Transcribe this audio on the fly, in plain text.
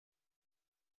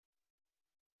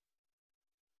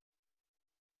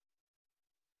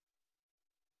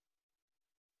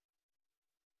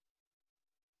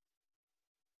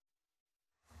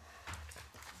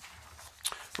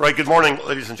Right, good morning,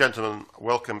 ladies and gentlemen.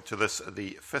 Welcome to this,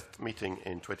 the fifth meeting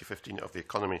in 2015 of the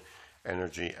Economy,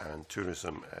 Energy and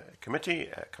Tourism Committee.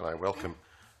 Can I welcome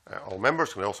all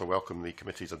members? Can I also welcome the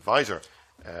committee's advisor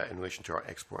in relation to our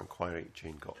export inquiry,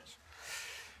 Jane Gotts.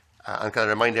 And can I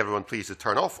remind everyone, please, to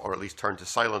turn off or at least turn to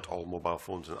silent all mobile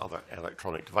phones and other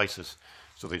electronic devices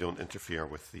so they don't interfere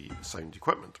with the sound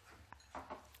equipment.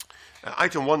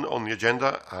 Item 1 on the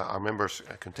agenda, are members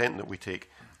content that we take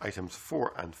items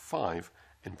 4 and 5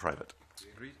 in private?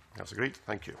 Agreed. That's agreed.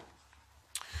 Thank you.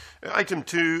 Item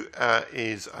 2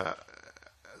 is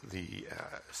the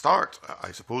start,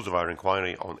 I suppose, of our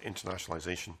inquiry on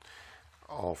internationalisation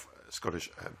of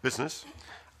Scottish business.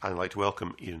 I'd like to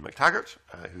welcome Iain McTaggart,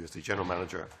 who is the General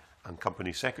Manager and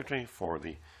Company Secretary for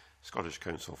the Scottish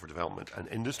Council for Development and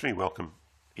Industry. Welcome,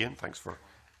 Iain. Thanks for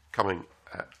coming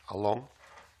along.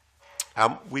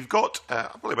 We've got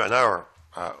probably about an hour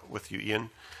with you,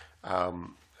 Iain,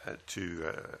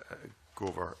 to go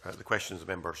over the questions the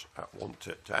members want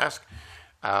to ask.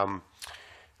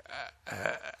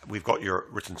 We've got your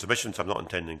written submissions. I'm not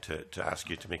intending to ask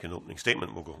you to make an opening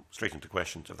statement. We'll go straight into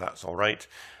questions if that's all right.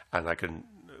 And I can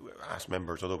ask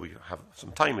members, although we have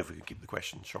some time, if we can keep the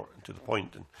questions short and to the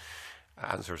point, and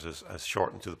answers as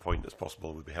short and to the point as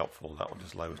possible would be helpful. That will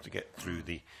just allow us to get through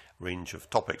the range of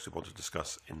topics we want to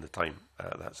discuss in the time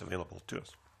that's available to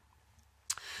us.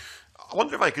 I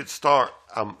wonder if I could start,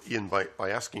 Iain, by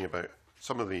asking about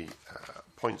some of the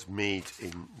points made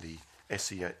in the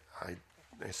SCDI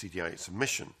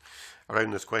submission around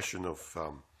this question of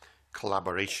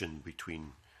collaboration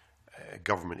between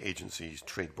government agencies,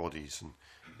 trade bodies and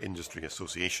industry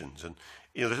associations. And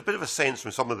there's a bit of a sense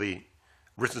from some of the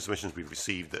written submissions we've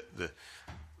received that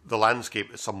the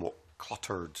landscape is somewhat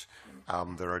cluttered.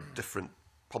 There are different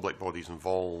public bodies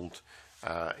involved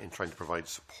in trying to provide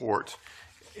support.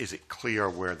 Is it clear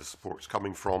where the support's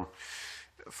coming from?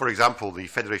 For example, the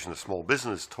Federation of Small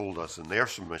Business told us in their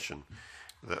submission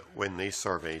that when they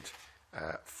surveyed,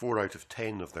 4 out of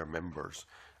 10 of their members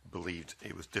believed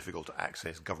it was difficult to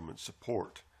access government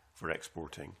support for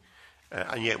exporting.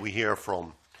 And yet we hear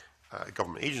from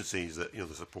government agencies that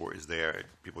the support is there,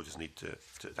 people just need to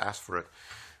ask for it.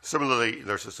 Similarly,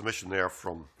 there's a submission there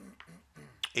from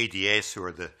ADS, who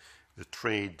are the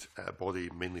trade body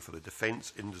mainly for the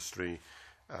defence industry,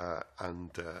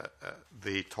 and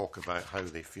they talk about how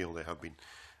they feel there have been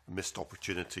missed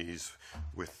opportunities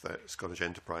with Scottish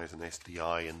Enterprise and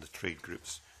SDI and the trade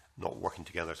groups not working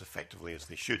together as effectively as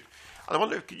they should. And I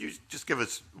wonder, could you just give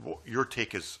us what your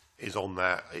take is on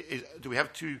that? Do we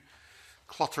have too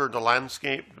cluttered a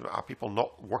landscape? Are people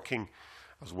not working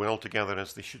as well together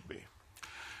as they should be?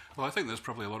 Well, I think there's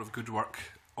probably a lot of good work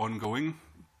ongoing,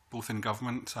 both in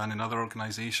government and in other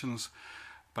organisations,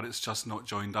 but it's just not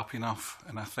joined up enough.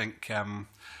 And I think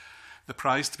the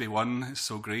prize to be won is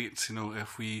so great.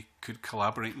 If we could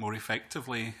collaborate more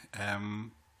effectively,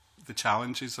 the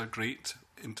challenges are great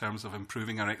in terms of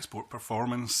improving our export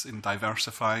performance, in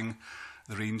diversifying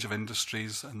the range of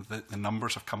industries and the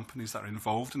numbers of companies that are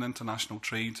involved in international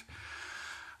trade.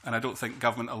 And I don't think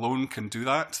government alone can do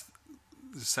that.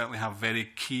 They certainly have a very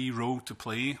key role to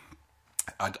play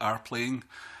and are playing.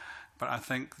 But I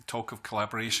think the talk of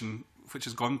collaboration, which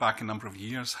has gone back a number of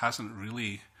years, hasn't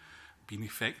really been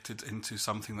effected into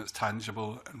something that's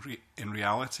tangible in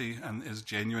reality and is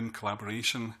genuine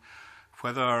collaboration.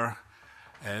 Whether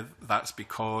that's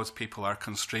because people are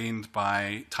constrained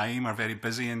by time, are very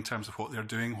busy in terms of what they're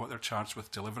doing, what they're charged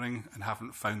with delivering, and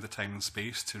haven't found the time and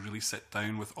space to really sit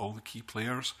down with all the key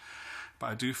players. But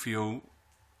I do feel,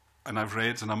 and I've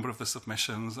read a number of the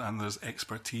submissions, and there's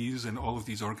expertise in all of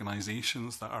these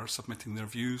organisations that are submitting their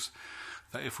views,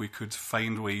 that if we could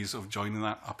find ways of joining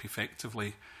that up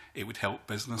effectively, it would help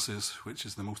businesses, which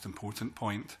is the most important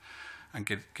point. And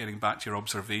getting back to your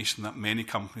observation that many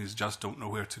companies just don't know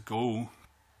where to go,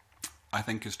 I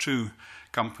think is true.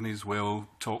 Companies will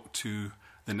talk to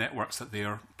the networks that they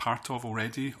are part of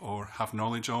already or have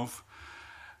knowledge of,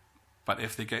 but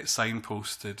if they get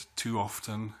signposted too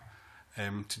often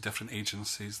to different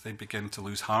agencies, they begin to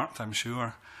lose heart, I'm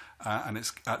sure. And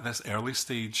it's at this early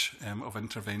stage of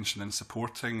intervention and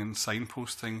supporting and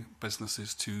signposting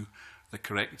businesses to the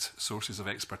correct sources of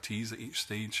expertise at each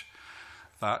stage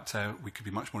that we could be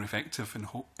much more effective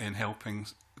in helping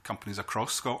companies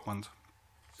across Scotland.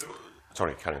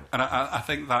 Sorry, carry on. And I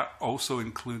think that also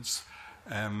includes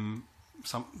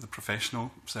the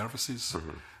professional services,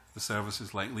 the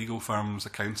services like legal firms,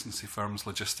 accountancy firms,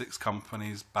 logistics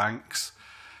companies, banks,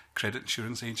 credit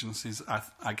insurance agencies.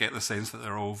 I get the sense that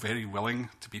they're all very willing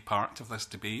to be part of this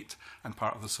debate and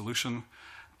part of the solution,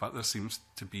 but there seems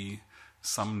to be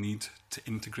some need to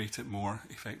integrate it more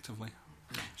effectively.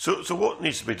 So what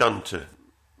needs to be done to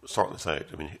sort this out?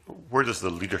 I mean, where does the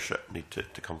leadership need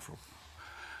to come from?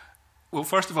 Well,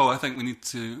 first of all, I think we need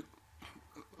to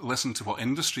listen to what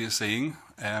industry is saying.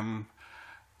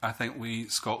 I think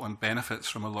Scotland benefits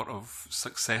from a lot of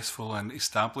successful and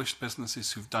established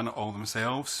businesses who've done it all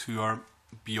themselves, who are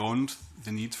beyond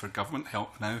the need for government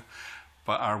help now,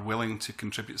 but are willing to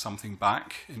contribute something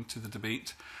back into the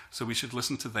debate. So we should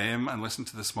listen to them and listen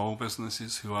to the small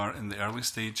businesses who are in the early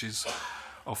stages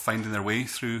of finding their way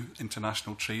through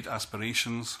international trade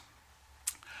aspirations,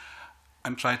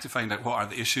 and try to find out what are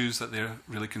the issues that they're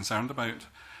really concerned about.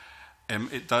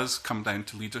 It does come down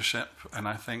to leadership, and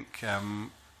I think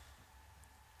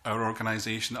our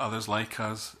organisation, others like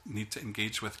us, need to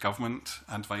engage with government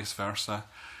and vice versa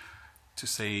to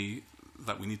say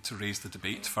that we need to raise the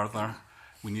debate further.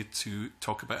 We need to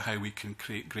talk about how we can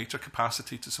create greater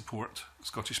capacity to support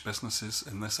Scottish businesses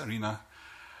in this arena,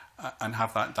 and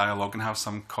have that dialogue and have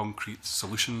some concrete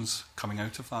solutions coming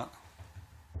out of that.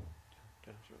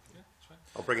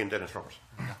 I'll bring in Dennis Roberts.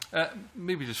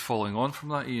 Maybe just following on from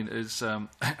that, Iain, is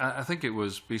I think it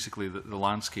was basically the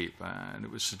landscape, and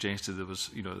it was suggested there was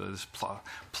this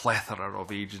plethora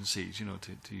of agencies,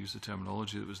 to use the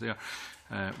terminology that was there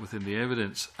within the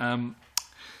evidence.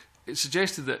 It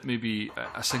suggested that maybe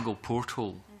a single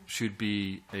portal should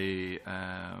be a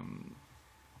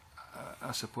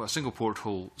single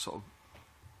portal sort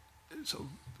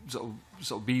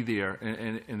of be there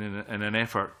in an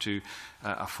effort to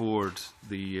afford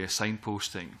the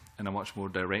signposting in a much more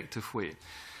directive way.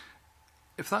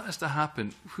 If that is to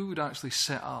happen, who would actually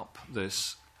set up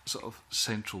this sort of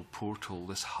central portal,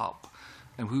 this hub,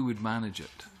 and who would manage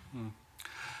it? And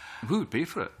who would pay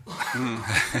for it?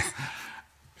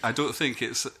 I don't think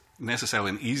it's necessarily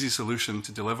an easy solution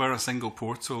to deliver. A single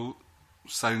portal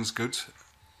sounds good,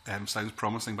 sounds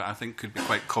promising, but I think could be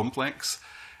quite complex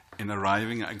in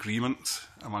arriving at agreement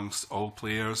amongst all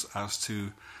players as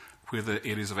to where the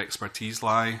areas of expertise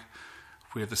lie,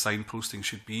 where the signposting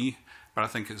should be. But I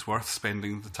think it's worth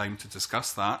spending the time to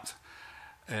discuss that.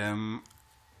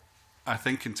 I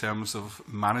think in terms of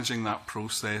managing that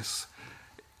process,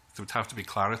 there would have to be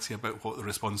clarity about what the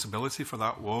responsibility for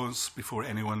that was before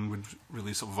anyone would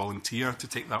really sort of volunteer to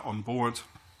take that on board.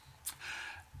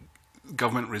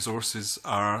 Government resources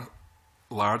are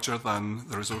larger than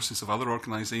the resources of other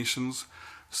organisations,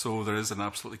 so there is an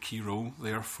absolutely key role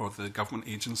there for the government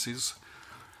agencies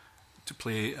to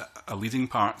play a leading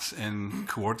part in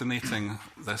coordinating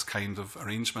this kind of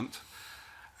arrangement.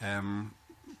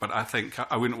 But I think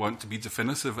I wouldn't want to be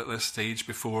definitive at this stage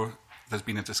before there's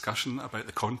been a discussion about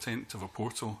the content of a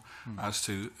portal as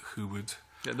to who would...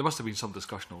 Yeah, there must have been some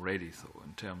discussion already, though,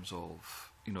 in terms of,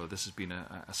 this has been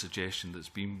a suggestion that's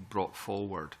been brought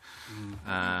forward.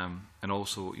 And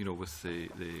also, with the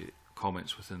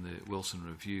comments within the Wilson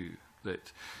Review,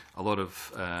 that a lot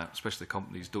of, especially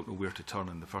companies, don't know where to turn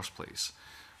in the first place.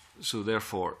 So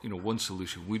therefore, one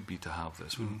solution would be to have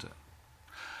this, wouldn't it?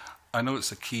 I know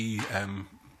it's a key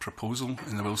proposal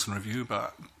in the Wilson Review,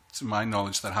 but to my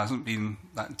knowledge, there hasn't been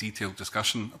that detailed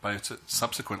discussion about it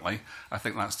subsequently. I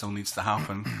think that still needs to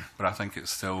happen, but I think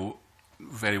it's still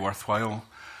very worthwhile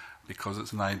because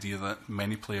it's an idea that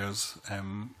many players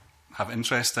have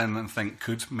interest in and think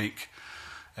could make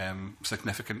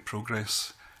significant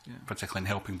progress, particularly in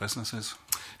helping businesses.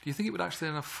 Do you think it would actually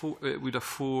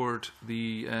afford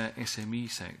the SME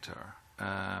sector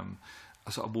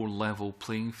a sort of more level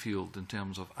playing field in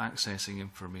terms of accessing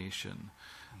information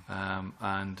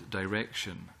and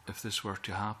direction if this were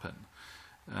to happen?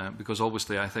 Because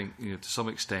obviously I think to some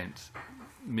extent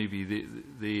maybe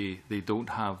they don't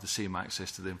have the same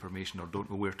access to the information or don't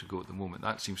know where to go at the moment.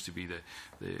 That seems to be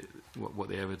what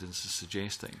the evidence is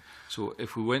suggesting. So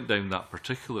if we went down that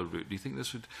particular route, do you think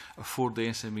this would afford the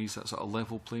SMEs that sort of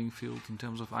level playing field in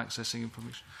terms of accessing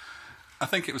information? I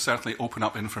think it would certainly open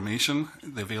up information,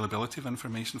 the availability of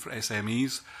information for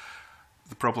SMEs.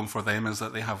 The problem for them is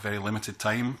that they have very limited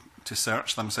time to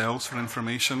search themselves for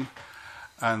information,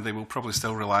 and they will probably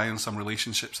still rely on some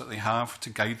relationships that they have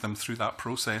to guide them through that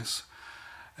process.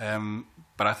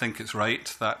 But I think it's right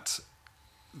that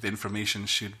the information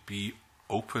should be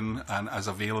open and as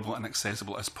available and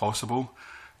accessible as possible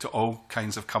to all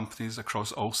kinds of companies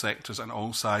across all sectors and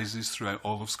all sizes throughout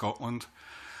all of Scotland,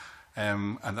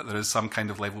 and that there is some kind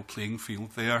of level playing field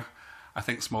there. I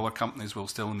think smaller companies will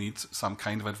still need some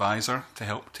kind of advisor to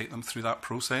help take them through that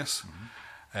process.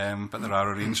 But there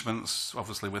are arrangements,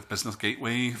 obviously, with Business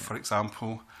Gateway, for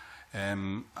example,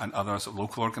 and other sort of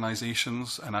local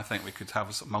organisations. And I think we could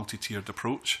have a multi-tiered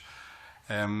approach,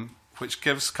 which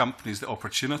gives companies the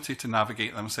opportunity to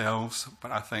navigate themselves.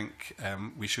 But I think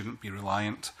we shouldn't be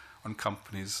reliant on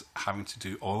companies having to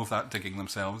do all of that digging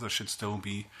themselves. There should still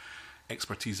be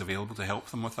expertise available to help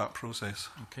them with that process.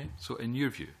 Okay. So in your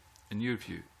view,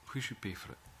 who should pay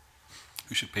for it?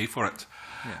 Who should pay for it?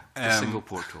 Yeah, the single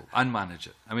portal and manage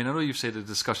it. I mean, I know you've said the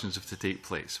discussions have to take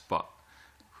place, but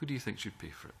who do you think should pay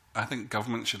for it? I think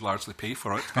government should largely pay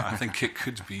for it, but I think it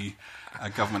could be a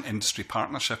government-industry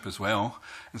partnership as well.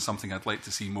 And something I'd like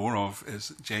to see more of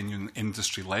is genuine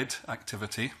industry-led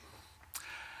activity.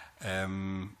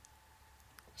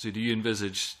 So do you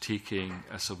envisage taking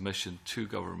a submission to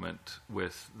government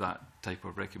with that type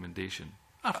of recommendation,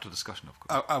 after discussion, of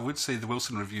course? I would say the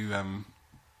Wilson Review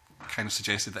kind of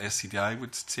suggested that SCDI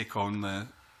would take on the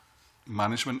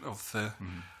management of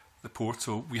the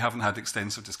portal. We haven't had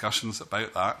extensive discussions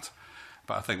about that,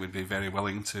 but I think we'd be very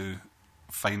willing to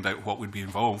find out what would be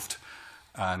involved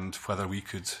and whether we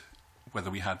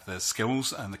had the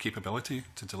skills and the capability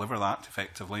to deliver that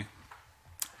effectively.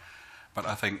 But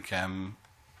I think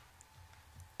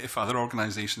if other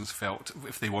organisations felt,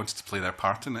 if they wanted to play their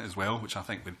part in it as well, which I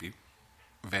think would be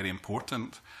very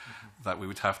important, that we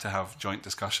would have to have joint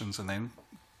discussions and then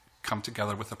come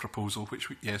together with a proposal which,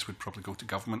 would probably go to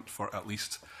government for at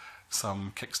least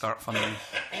some kickstart funding.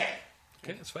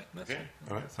 Okay, that's fine. That's fine.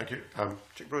 All right, thank you.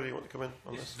 Chick Brody, you want to come in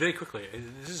on this? Very quickly,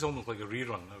 this is almost like a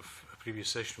rerun of a previous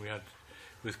session we had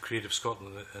with Creative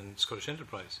Scotland and Scottish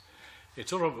Enterprise.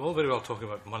 It's all very well talking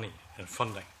about money and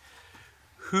funding.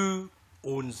 Who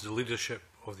owns the leadership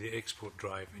of the export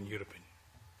drive in your opinion?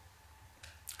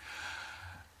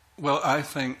 Well, I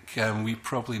think we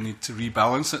probably need to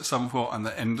rebalance it somewhat, and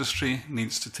the industry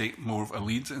needs to take more of a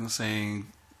lead in saying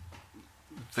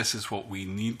this is what we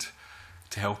need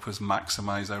to help us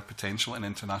maximise our potential in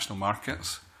international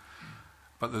markets.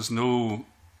 But there's no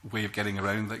way of getting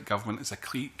around that government is a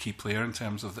key player in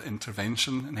terms of the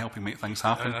intervention and helping make things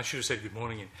happen. And I should have said good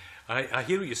morning. I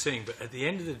hear what you're saying, but at the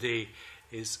end of the day,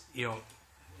 is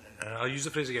and I'll use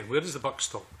the phrase again. Where does the buck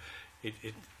stop?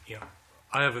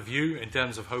 I have a view in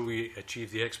terms of how we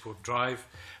achieve the export drive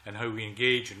and how we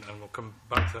engage, and we'll come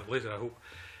back to that later, I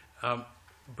hope.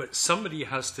 But somebody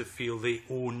has to feel they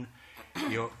own.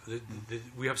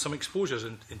 We have some exposures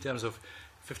in terms of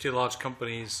 50 large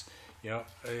companies. Are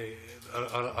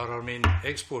our main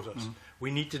exporters. Mm-hmm. We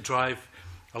need to drive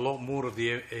a lot more of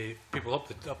the people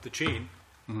up the chain.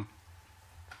 Mm-hmm.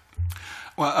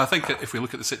 Well, I think that if we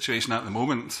look at the situation at the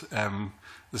moment,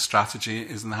 the strategy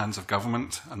is in the hands of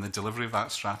government, and the delivery of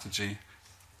that strategy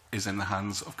is in the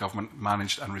hands of government,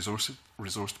 managed and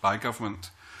resourced by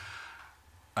government.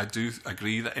 I do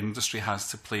agree that industry has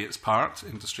to play its part.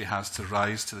 Industry has to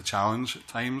rise to the challenge at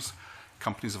times.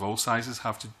 Companies of all sizes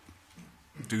have to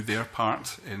do their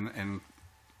part in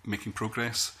making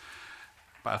progress.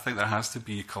 But I think there has to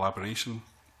be collaboration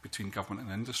between government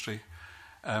and industry.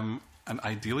 And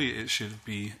ideally it should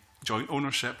be joint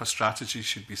ownership. A strategy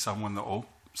should be something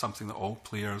that all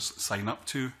players sign up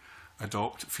to,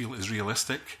 adopt, feel is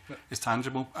realistic, is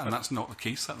tangible, and that's not the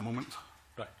case at the moment.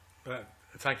 Right.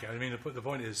 Thank you. I mean, the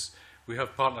point is we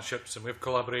have partnerships and we have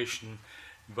collaboration,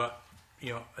 but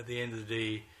at the end of the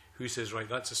day, who says, right,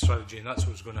 that's a strategy and that's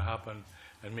what's going to happen,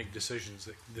 and make decisions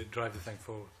that drive the thing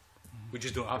forward? We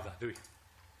just don't have that, do we?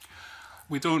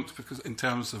 We don't, because in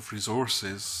terms of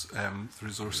resources, the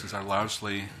resources are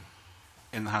largely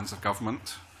in the hands of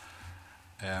government.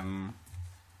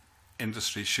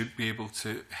 Industry should be able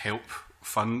to help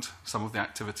fund some of the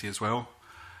activity as well,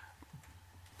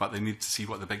 but they need to see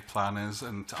what the big plan is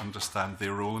and to understand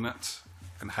their role in it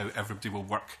and how everybody will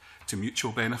work to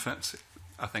mutual benefit.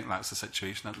 I think that's the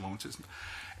situation at the moment.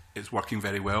 It's working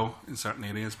very well in certain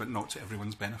areas, but not to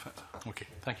everyone's benefit. Okay,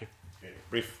 thank you.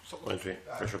 Brief supplementary.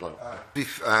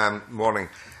 Brief morning.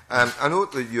 I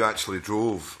note that you actually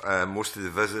drove most of the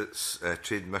visits,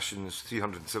 trade missions,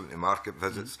 370 market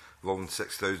visits, involving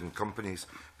 6,000 companies,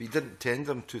 but you didn't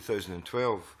tender in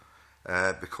 2012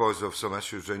 because of some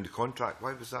issues around the contract.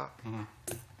 Why was that?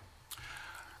 Mm-hmm.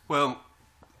 Well,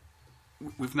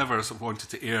 we've never sort of wanted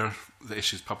to air the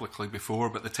issues publicly before,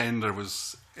 but the tender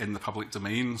was in the public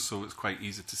domain, so it's quite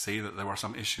easy to say that there were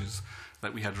some issues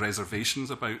that we had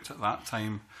reservations about at that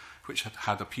time, which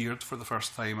had appeared for the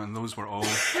first time, and those were all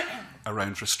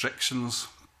around restrictions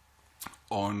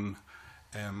on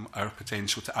our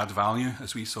potential to add value,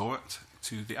 as we saw it,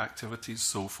 to the activities.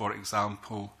 So, for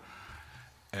example,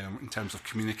 in terms of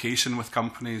communication with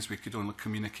companies, we could only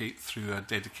communicate through a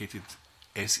dedicated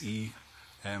SE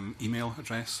email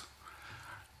address.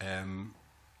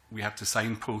 We had to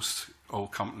signpost all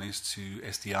companies to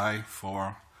SDI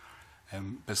for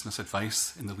business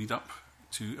advice in the lead up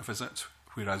to a visit,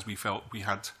 whereas we felt we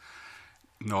had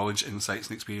knowledge, insights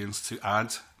and experience to add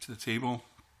to the table.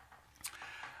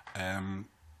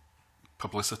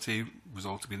 publicity was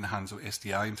all to be in the hands of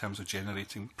SDI in terms of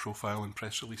generating profile and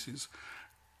press releases,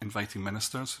 inviting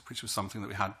ministers, which was something that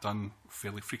we had done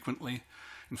fairly frequently.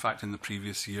 In fact, in the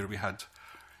previous year, we had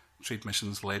trade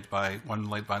missions one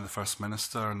led by the First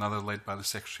Minister, another led by the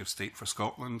Secretary of State for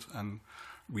Scotland, and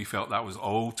we felt that was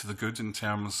all to the good in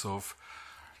terms of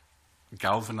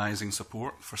galvanising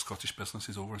support for Scottish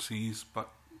businesses overseas, but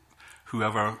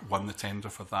whoever won the tender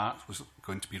for that was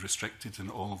going to be restricted in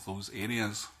all of those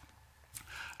areas.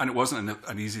 And it wasn't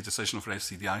an easy decision for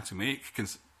SCDI to make,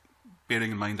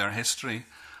 bearing in mind our history,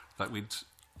 that we'd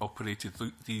operated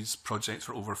these projects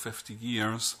for over 50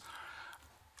 years,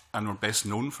 and we're best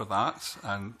known for that,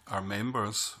 and our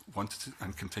members wanted to,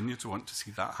 and continue to want to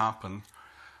see that happen.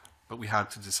 But we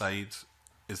had to decide,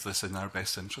 is this in our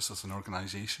best interest as an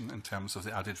organisation in terms of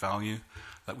the added value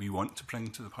that we want to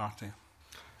bring to the party?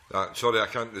 Sorry, I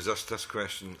can't resist this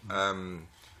question.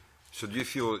 So do you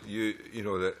feel you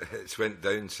know that it's went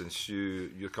down since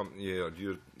your company or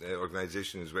your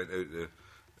organisation has went out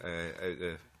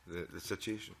the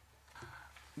situation?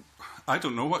 I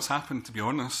don't know what's happened, to be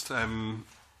honest.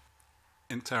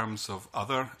 In terms of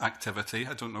other activity,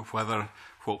 I don't know whether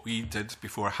what we did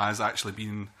before has actually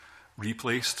been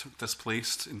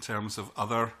displaced in terms of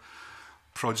other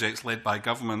projects led by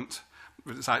government.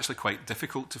 It's actually quite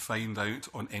difficult to find out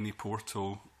on any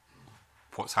portal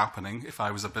what's happening. If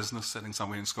I was a business sitting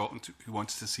somewhere in Scotland who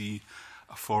wanted to see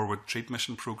a forward trade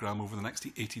mission programme over the next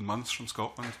 18 months from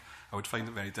Scotland, I would find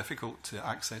it very difficult to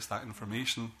access that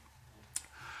information.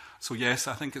 So yes,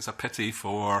 I think it's a pity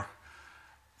for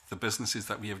the businesses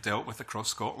that we have dealt with across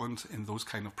Scotland in those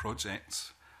kind of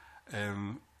projects.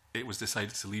 It was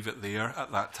decided to leave it there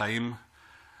at that time.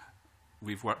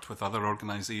 We've worked with other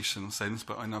organisations since,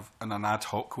 but in an ad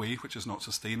hoc way, which is not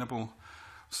sustainable.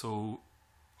 So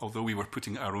although we were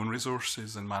putting our own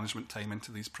resources and management time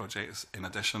into these projects, in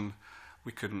addition,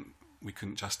 we couldn't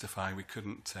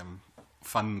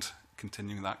fund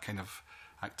continuing that kind of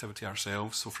activity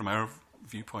ourselves. So from our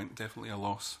viewpoint, definitely a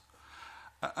loss.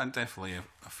 And definitely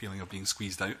a feeling of being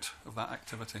squeezed out of that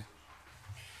activity.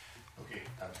 Okay.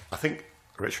 I think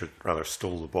Richard rather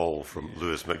stole the ball from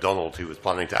Lewis MacDonald, who was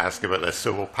planning to ask about this,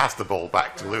 so we'll pass the ball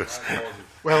back to Lewis.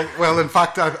 Well, in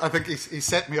fact, I think he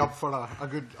set me up for a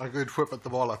good whip at the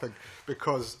ball, I think,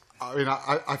 because,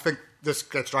 I think this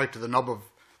gets right to the nub of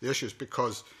the issues,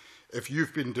 because if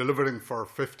you've been delivering for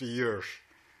 50 years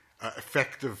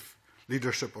effective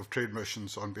leadership of trade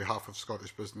missions on behalf of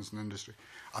Scottish business and industry,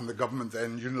 and the government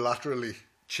then unilaterally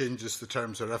changes the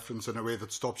terms of reference in a way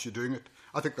that stops you doing it,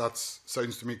 I think that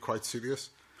sounds to me quite serious.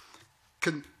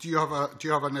 Do you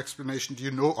have an explanation? Do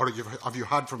you know, or have you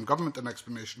had from government an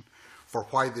explanation for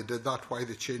why they did that, why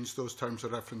they changed those terms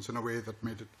of reference in a way that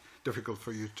made it difficult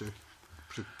for you to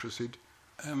proceed?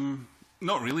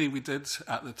 Not really. We did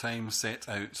at the time set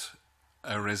out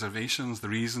our reservations, the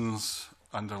reasons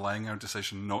underlying our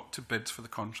decision not to bid for the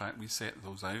contract. We set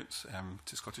those out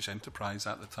to Scottish Enterprise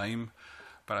at the time,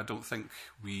 but I don't think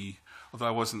although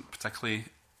I wasn't particularly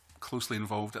closely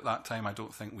involved at that time, I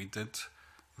don't think we did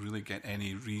really get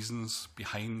any reasons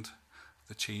behind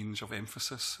the change of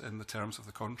emphasis in the terms of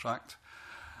the contract.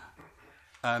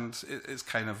 And it's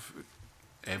kind of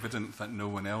evident that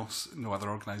no other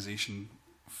organisation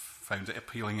found it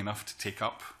appealing enough to take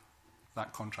up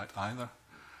that contract either.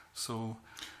 So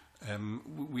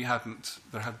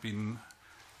there had been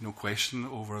no question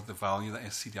over the value that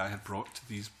SCDI had brought to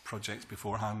these projects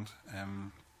beforehand.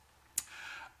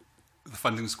 The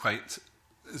funding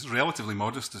is relatively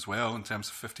modest as well, in terms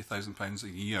of £50,000 a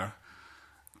year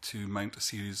to mount a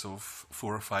series of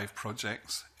 4 or 5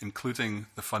 projects, including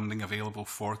the funding available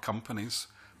for companies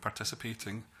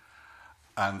participating.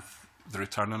 And the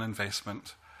return on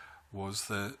investment was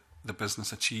the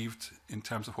business achieved in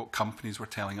terms of what companies were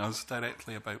telling us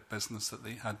directly about business that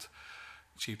they had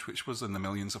achieved, which was in the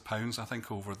millions of pounds. I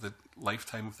think over the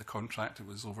lifetime of the contract, it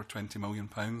was over £20 million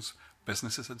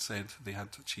businesses had said they had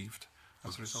achieved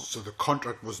as a result. So the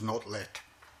contract was not let?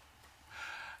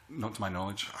 Not to my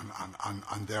knowledge.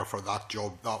 And therefore that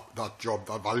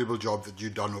valuable job that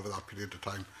you'd done over that period of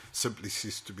time simply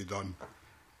ceased to be done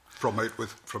from out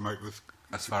with.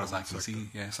 As far as I can see,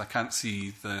 yes. I can't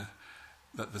see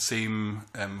that the same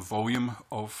volume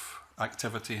of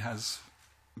activity has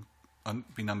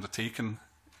been undertaken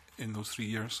in those 3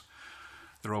 years.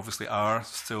 There obviously are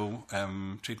still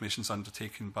trade missions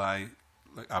undertaken by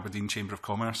Aberdeen Chamber of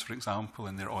Commerce, for example,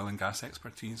 in their oil and gas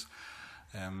expertise.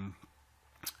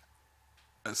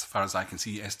 As far as I can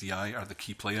see, SDI are the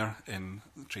key player in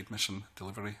the trade mission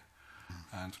delivery,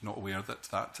 and not aware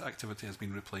that activity has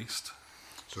been replaced.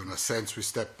 So in a sense, we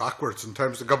stepped backwards. In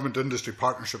terms of government-industry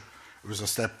partnership, it was a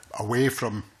step away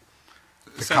from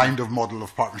the kind of model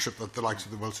of partnership that the likes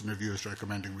of the Wilson Review is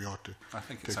recommending we ought to I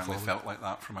think it take certainly forward. felt like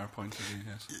that from our point of view,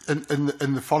 yes.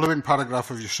 In the following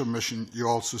paragraph of your submission, you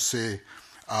also say,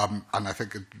 and I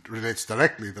think it relates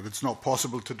directly, that it's not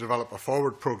possible to develop a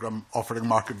forward programme offering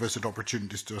market visit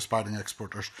opportunities to aspiring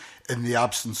exporters in the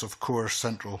absence of core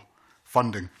central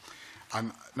funding.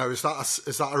 And now, is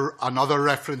that another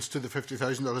reference to the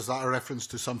 50,000, or is that a reference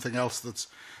to something else that's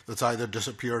either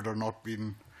disappeared or not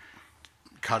been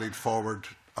carried forward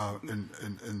in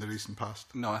the recent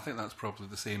past? No, I think that's probably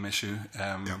the same issue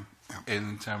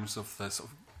in terms of the sort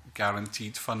of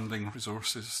guaranteed funding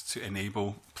resources to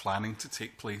enable planning to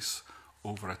take place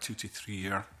over a 2 to 3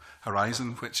 year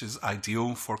horizon, which is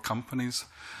ideal for companies.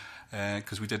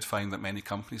 Because we did find that many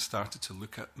companies started to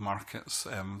look at markets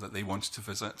that they wanted to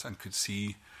visit and could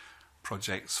see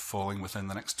projects falling within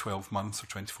the next 12 months or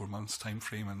 24 months time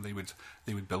frame, and they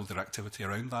would build their activity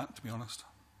around that, to be honest.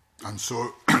 And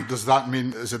so does that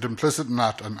mean, is it implicit in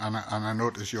that, and I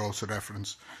notice you also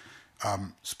reference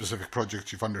specific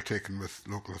projects you've undertaken with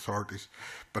local authorities,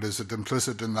 but is it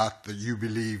implicit in that you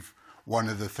believe one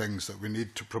of the things that we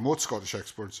need to promote Scottish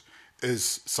exports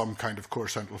is some kind of core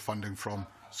central funding from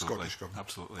Scottish government?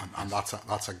 Absolutely. And that's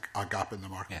a gap in the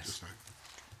market just now.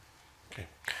 Okay.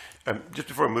 Just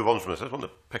before I move on from this, I just want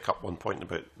to pick up one point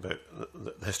about the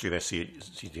history of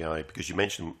SCDI, because you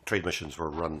mentioned trade missions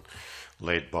were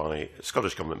led by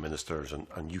Scottish government ministers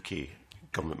and UK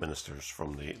government ministers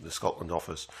from the Scotland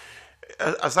office.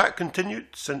 Has that continued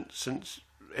since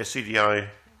SCDI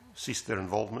ceased their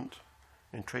involvement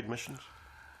in trade missions?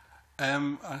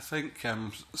 I think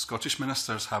Scottish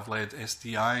ministers have led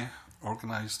SDI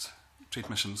organised trade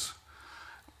missions.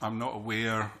 I'm not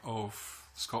aware of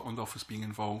the Scotland office being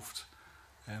involved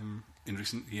in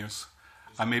recent years.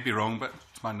 I may be wrong, but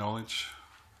to my knowledge,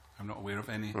 I'm not aware of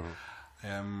any.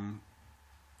 And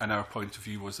our point of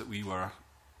view was that we were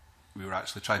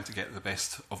actually trying to get the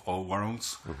best of all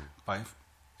worlds by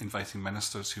inviting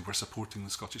ministers who were supporting the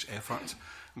Scottish effort,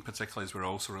 and particularly as we're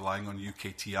also relying on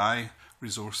UKTI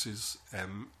resources,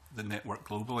 the network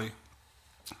globally,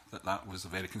 that was a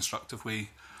very constructive way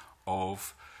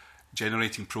of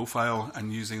generating profile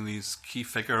and using these key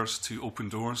figures to open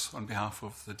doors on behalf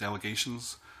of the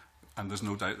delegations. And there's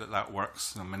no doubt that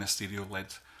works. The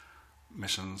ministerial-led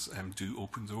missions do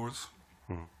open doors.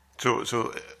 So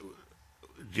do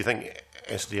you think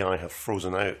SDI have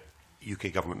frozen out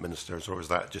UK government ministers, or is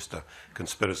that just a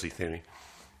conspiracy theory?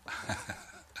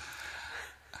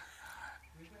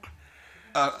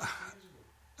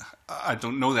 I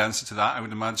don't know the answer to that. I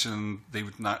would imagine they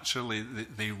would naturally,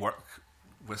 they work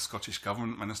with Scottish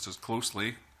government ministers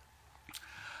closely,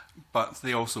 but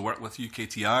they also work with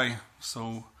UKTI,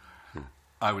 so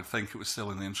I would think it was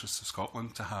still in the interest of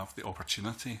Scotland to have the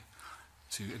opportunity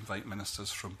to invite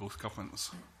ministers from both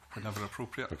governments whenever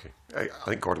appropriate. Okay. I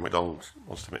think Gordon MacDonald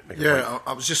wants to make a point. Yeah,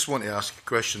 I was just wanting to ask a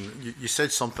question. You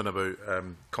said something about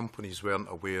companies weren't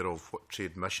aware of what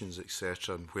trade missions,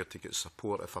 etc., and where to get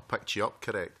support. If I picked you up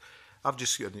correct, I've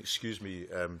just, excuse me,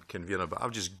 convener, but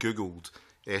I've just Googled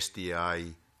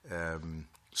SDI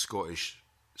Scottish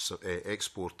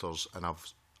exporters, and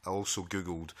I've also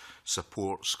Googled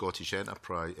support Scottish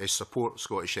enterprise, support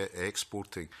Scottish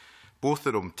exporting. Both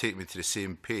of them take me to the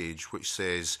same page, which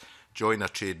says, join a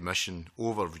trade mission,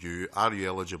 overview, are you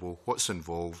eligible, what's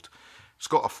involved. It's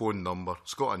got a phone number,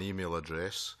 it's got an email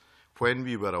address. When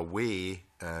we were away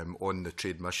on the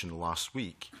trade mission last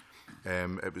week,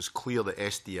 it was clear that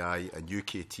SDI and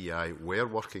UKTI were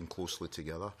working closely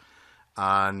together,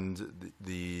 and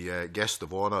the guest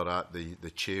of honour at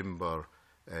the chamber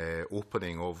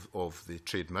opening of the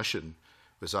trade mission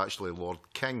was actually Lord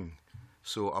King.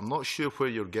 So I'm not sure where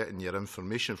you're getting your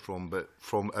information from, but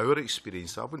from our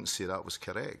experience, I wouldn't say that was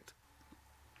correct.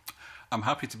 I'm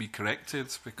happy to be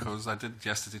corrected, because I did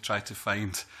yesterday try to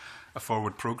find a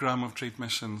forward programme of trade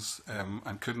missions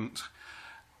and couldn't.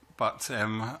 But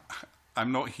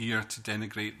I'm not here to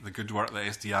denigrate the good work that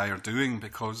SDI are doing,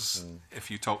 because if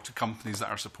you talk to companies that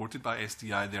are supported by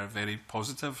SDI, they're very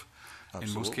positive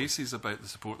in most cases about the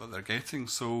support that they're getting.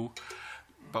 So,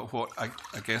 but what I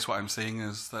guess what I'm saying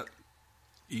is that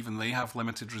even they have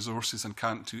limited resources and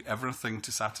can't do everything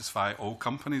to satisfy all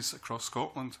companies across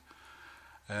Scotland.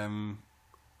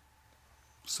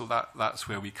 So that's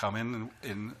where we come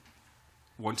in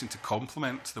wanting to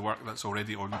complement the work that's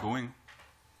already ongoing.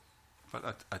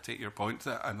 But I take your point,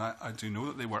 and I do know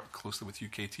that they work closely with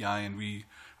UKTI, and we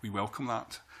welcome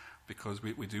that, because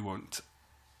we do want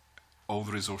all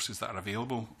the resources that are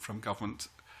available from government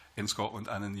in Scotland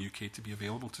and in the UK to be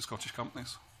available to Scottish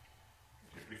companies.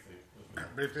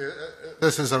 Briefly,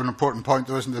 this is an important point,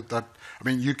 though, isn't it? That, I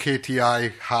mean,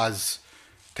 UKTI has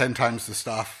 10 times the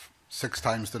staff, 6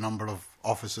 times the number of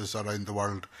offices around the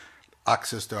world,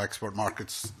 access to export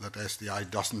markets that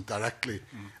SDI doesn't directly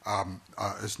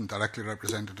isn't directly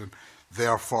represented in.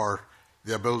 Therefore,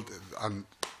 the ability, and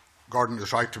Gordon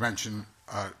is right to mention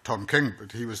Tom King,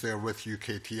 but he was there with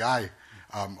UKTI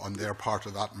on their part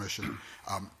of that mission.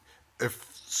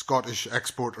 If Scottish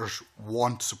exporters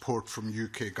want support from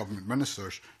UK government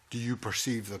ministers, do you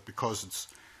perceive that because it's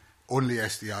only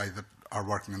SDI that are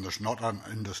working and there's not an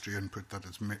industry input, that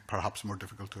it's perhaps more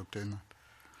difficult to obtain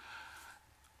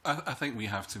that? I think we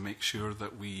have to make sure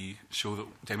that we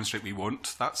demonstrate we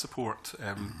want that support.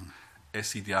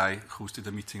 SCDI hosted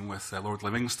a meeting with Lord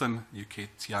Livingston,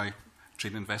 UKTI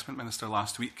Trade and Investment Minister,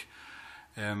 last week.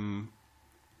 And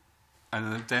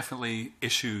there are definitely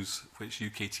issues which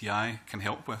UKTI can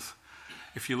help with.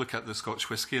 If you look at the Scotch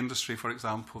whisky industry, for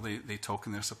example, they talk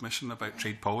in their submission about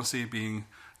trade policy being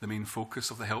the main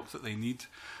focus of the help that they need,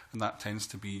 and that tends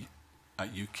to be at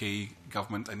UK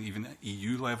government and even at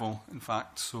EU level, in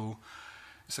fact. So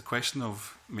it's a question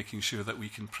of making sure that we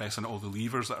can press on all the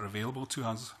levers that are available to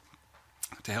us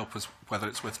to help us, whether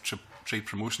it's with trade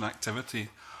promotion activity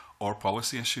or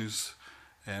policy issues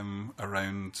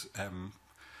around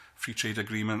free trade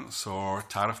agreements or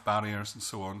tariff barriers and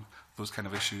so on, those kind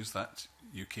of issues that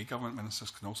UK government ministers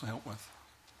can also help with.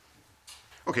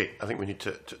 Okay, I think we need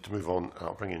to move on.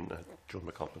 I'll bring in Joan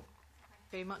McCullough. Thank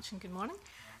you very much and good morning.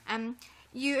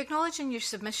 You acknowledge in your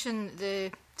submission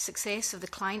the success of the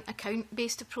client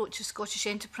account-based approach of Scottish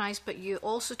enterprise, but you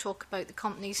also talk about the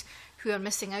companies who are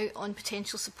missing out on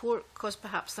potential support because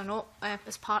perhaps they're not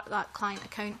as part of that client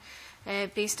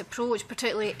account-based approach,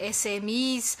 particularly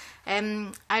SMEs.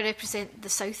 I represent the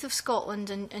south of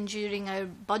Scotland, and during our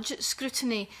budget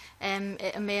scrutiny,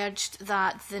 it emerged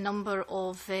that the number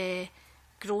of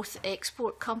growth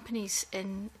export companies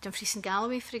in Dumfries and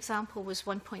Galloway, for example, was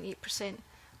 1.8%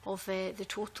 of the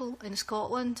total in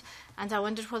Scotland. And I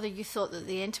wondered whether you thought that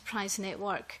the enterprise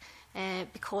network,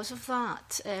 because of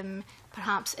that,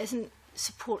 perhaps isn't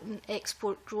supporting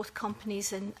export growth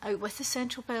companies out with the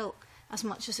Central Belt as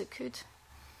much as it could.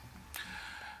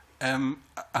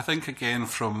 I think, again,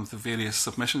 from the various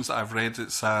submissions that I've read,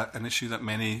 it's an issue that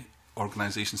many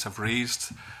organisations have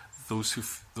raised.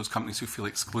 Those companies who feel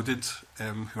excluded,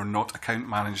 who are not account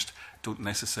managed, don't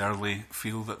necessarily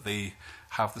feel that they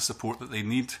have the support that they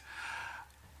need.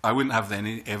 I wouldn't have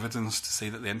any evidence to say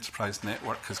that the enterprise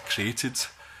network has created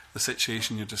the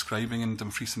situation you're describing in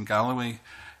Dumfries and Galloway,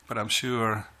 but I'm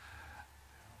sure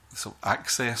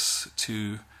access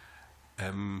to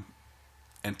the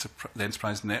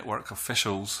enterprise network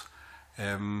officials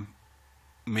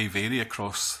may vary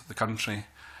across the country,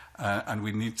 and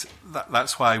we need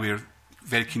that's why we're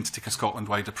very keen to take a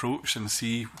Scotland-wide approach and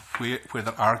see where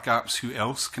there are gaps, who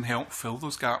else can help fill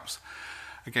those gaps.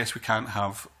 I guess we can't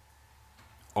have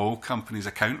all companies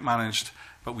account managed,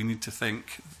 but we need to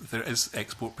think there is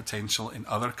export potential in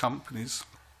other companies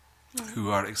who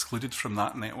are excluded from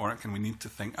that network, and we need to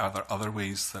think, are there other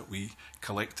ways that we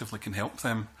collectively can help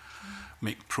them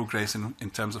make progress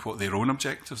in terms of what their own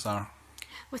objectives are.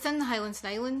 Within the Highlands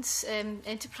and Islands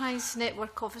enterprise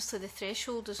network, obviously the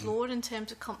threshold is lower in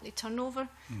terms of company turnover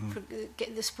for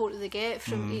getting the support that they get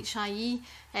from HIE,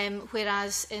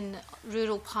 whereas in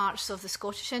rural parts of the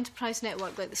Scottish enterprise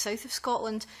network, like the south of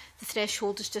Scotland, the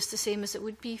threshold is just the same as it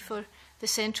would be for the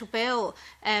Central Belt.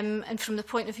 And from the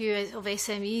point of view of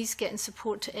SMEs getting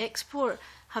support to export,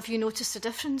 have you noticed a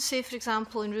difference, say, for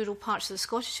example, in rural parts of the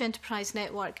Scottish enterprise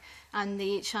network and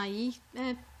the HIE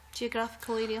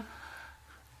geographical area?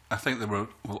 I think there will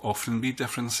often be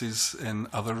differences in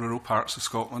other rural parts of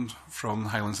Scotland from the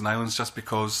Highlands and Islands, just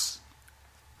because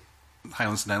the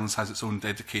Highlands and Islands has its own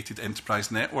dedicated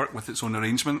enterprise network with its own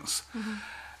arrangements.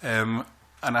 And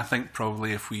I think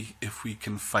probably if we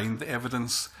can find the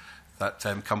evidence that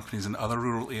companies in other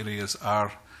rural areas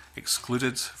are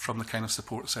excluded from the kind of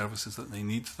support services that they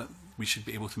need, that we should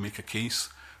be able to make a case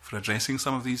for addressing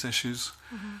some of these issues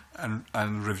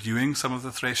and reviewing some of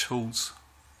the thresholds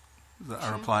that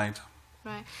are applied.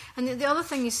 Right. And the other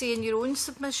thing you say in your own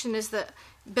submission is that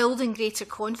building greater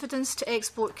confidence to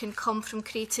export can come from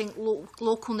creating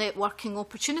local networking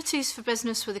opportunities for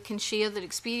business where they can share their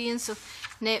experience of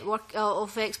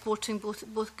of exporting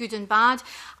both good and bad.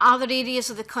 Are there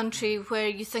areas of the country where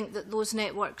you think that those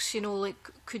networks,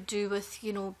 could do with,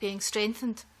 being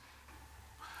strengthened?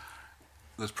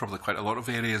 There's probably quite a lot of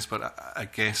areas, but I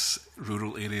guess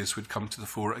rural areas would come to the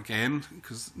fore again,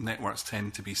 because networks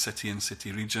tend to be city and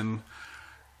city region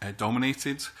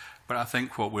dominated. But I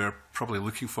think what we're probably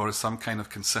looking for is some kind of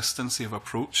consistency of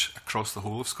approach across the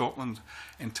whole of Scotland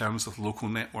in terms of local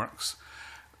networks.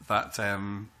 that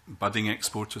budding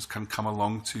exporters can come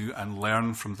along to and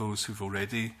learn from those who've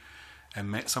already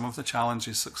met some of the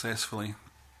challenges successfully.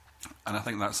 And I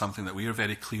think that's something that we are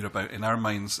very clear about in our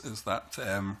minds, is that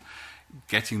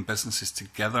getting businesses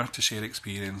together to share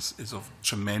experience is of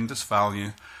tremendous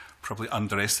value, probably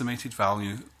underestimated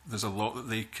value. There's a lot that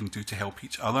they can do to help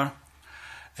each other.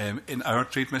 In our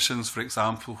trade missions, for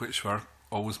example, which were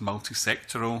always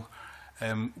multi-sectoral,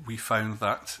 we found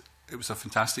that it was a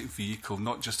fantastic vehicle,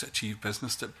 not just to achieve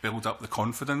business, to build up the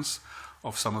confidence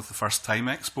of some of the first-time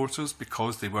exporters,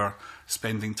 because they were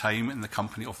spending time in the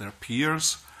company of their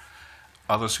peers,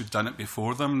 others who'd done it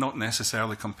before them, not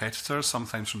necessarily competitors,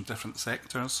 sometimes from different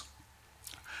sectors,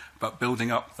 but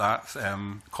building up that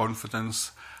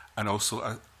confidence, and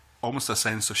also almost a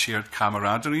sense of shared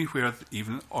camaraderie, where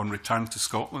even on return to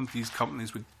Scotland, these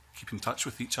companies would keep in touch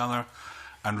with each other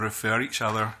and refer each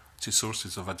other to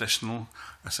sources of additional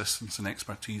assistance and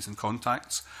expertise and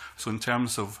contacts. So in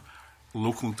terms of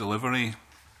local delivery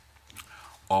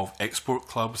of export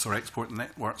clubs or export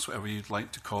networks, whatever you'd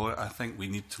like to call it, I think we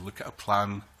need to look at a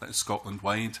plan that is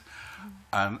Scotland-wide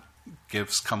and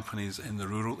gives companies in the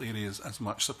rural areas as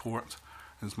much support,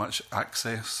 as much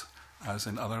access as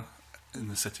in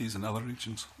the cities and other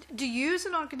regions. Do you as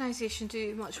an organisation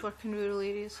do much work in rural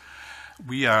areas?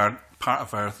 We are, part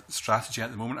of our strategy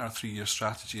at the moment, our 3-year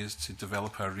strategy, is to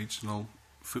develop our regional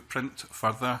footprint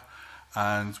further,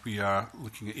 and we are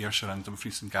looking at Ayrshire and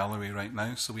Dumfries and Galloway right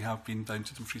now. So we have been down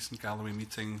to Dumfries and Galloway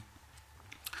meeting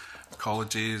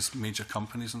colleges, major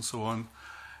companies and so on.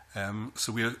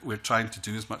 So we're trying to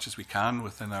do as much as we can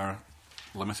within our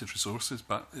limited resources,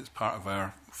 but it's part of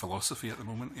our philosophy at the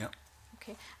moment, yeah.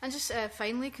 Okay, and just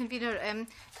finally, Convener,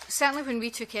 certainly when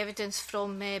we took evidence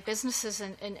from businesses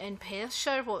in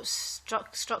Perthshire, what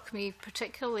struck me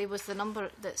particularly was the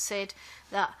number that said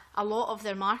that a lot of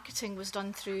their marketing was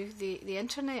done through the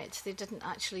internet. They didn't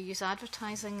actually use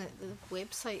advertising. The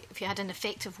website, if you had an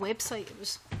effective website,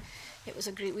 it was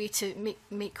a great way to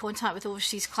make contact with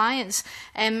overseas clients.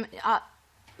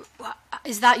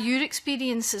 Is that your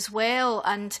experience as well?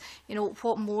 And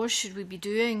what more should we be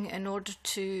doing in order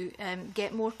to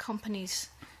get more companies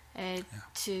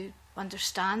to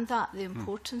understand the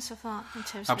importance of that in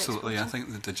terms Absolutely. of I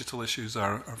think the digital issues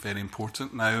are very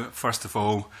important now. First of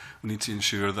all, we need to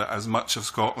ensure that as much of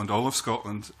Scotland, all of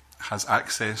Scotland, has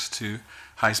access to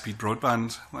high-speed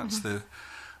broadband. That's the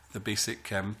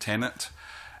basic tenet.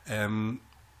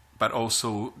 But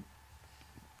also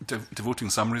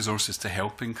devoting some resources to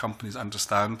helping companies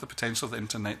understand the potential of the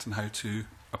internet and how to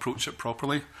approach it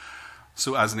properly.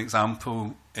 So as an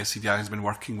example, SCDI has been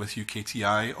working with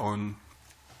UKTI on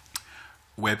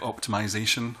web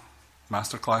optimization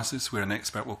masterclasses, where an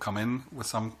expert will come in with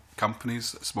some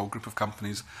companies, a small group of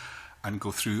companies, and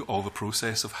go through all the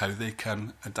process of how they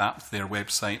can adapt their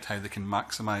website, how they can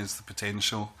maximize the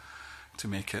potential to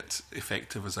make it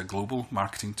effective as a global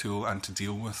marketing tool and to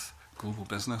deal with global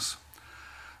business.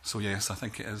 So yes, I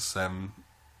think it is an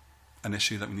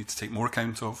issue that we need to take more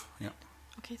account of. Yeah.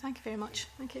 Okay, thank you very much.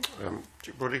 Thank you.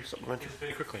 Brody, supplementary? Yes,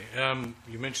 very quickly,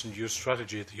 you mentioned your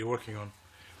strategy that you're working on,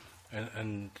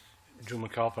 and Joe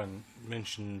McAlpin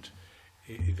mentioned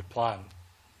the plan,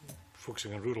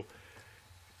 focusing on rural.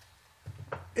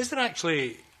 Is there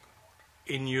actually,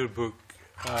 in your book,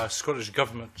 a Scottish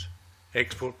Government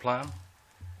export plan?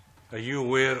 Are you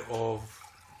aware of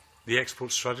the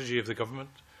export strategy of the government,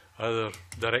 either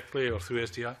directly or through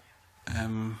SDI?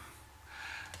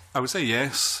 I would say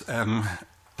yes,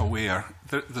 aware.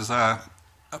 There's a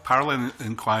parallel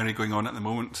inquiry going on at the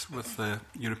moment with the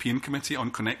European Committee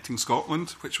on Connecting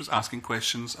Scotland, which was asking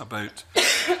questions about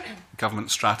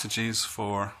government strategies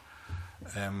for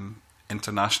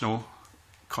international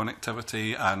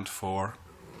connectivity and for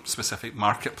specific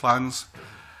market plans.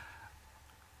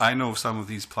 I know of some of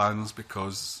these plans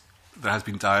because there has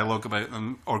been dialogue about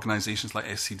them. Organisations like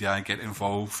SCDI get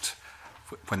involved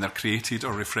when they're created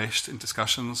or refreshed in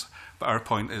discussions, but our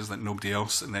point is that nobody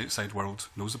else in the outside world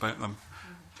knows about them,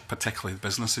 particularly the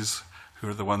businesses who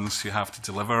are the ones who have to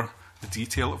deliver the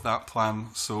detail of that plan.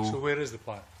 So where is the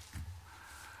plan?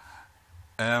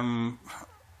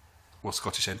 Well,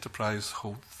 Scottish Enterprise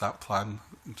hold that plan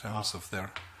in terms of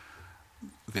their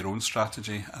own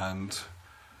strategy and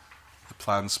the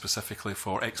plan specifically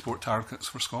for export targets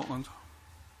for Scotland.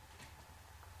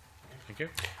 Thank you.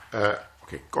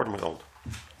 Okay, Gordon MacDonald.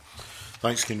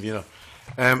 Thanks, Convener.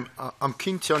 I'm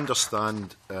keen to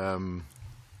understand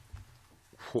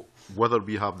whether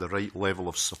we have the right level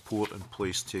of support in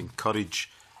place to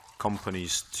encourage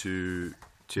companies to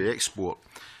export.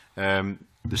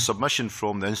 The submission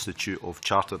from the Institute of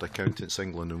Chartered Accountants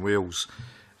England and Wales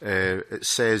It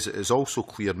says it is also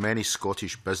clear many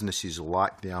Scottish businesses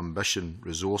lack the ambition,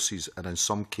 resources and in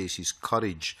some cases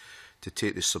courage to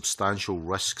take the substantial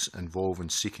risks involved in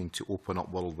seeking to open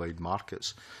up worldwide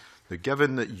markets. Now,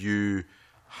 given that you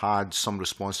had some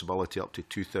responsibility up to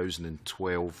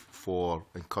 2012 for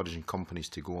encouraging companies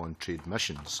to go on trade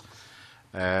missions,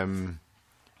 why,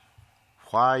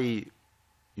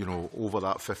 over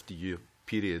that 50-year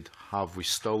period, have we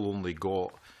still only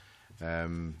got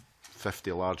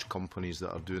 50 large companies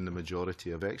that are doing the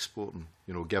majority of exporting,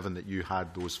 given that you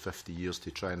had those 50 years to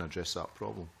try and address that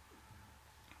problem?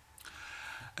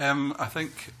 I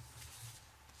think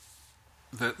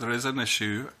that there is an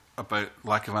issue about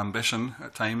lack of ambition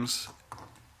at times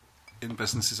in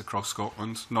businesses across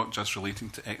Scotland, not just relating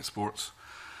to exports.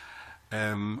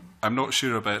 I'm not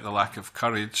sure about the lack of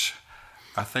courage.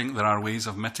 I think there are ways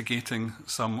of mitigating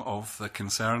some of the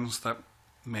concerns that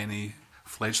many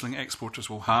fledgling exporters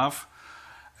will have,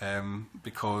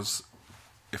 because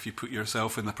if you put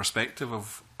yourself in the perspective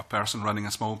of a person running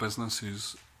a small business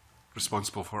who's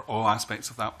responsible for all aspects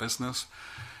of that business,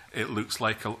 it looks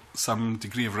like some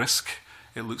degree of risk.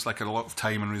 It looks like a lot of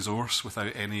time and resource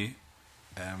without any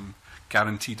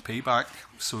guaranteed payback.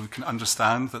 So we can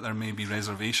understand that there may be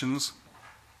reservations.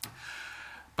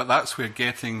 But that's where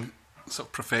getting sort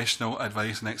of professional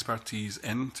advice and expertise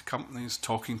into companies,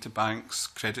 talking to banks,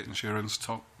 credit insurance,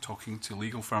 talking to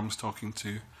legal firms, talking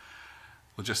to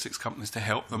logistics companies to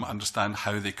help them understand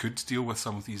how they could deal with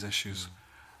some of these issues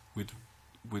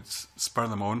would spur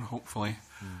them on, hopefully,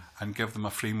 and give them a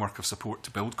framework of support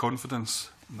to build confidence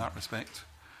in that respect.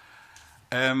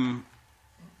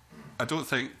 I don't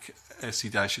think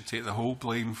SCDI should take the whole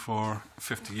blame for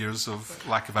 50 years of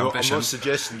lack of ambition. I'm not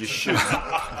suggesting you should.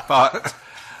 But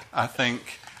I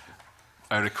think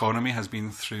our economy has been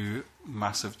through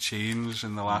massive change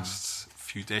in the last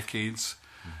few decades.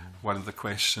 One of the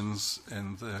questions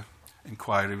in the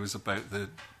inquiry was about the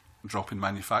drop in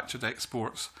manufactured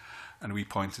exports, and we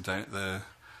pointed out the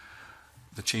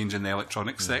change in the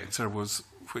electronics sector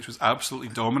which was absolutely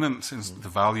dominant in the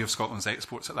value of Scotland's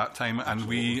exports at that time, and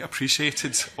we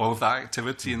appreciated all of that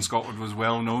activity, and Scotland was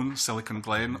well known, Silicon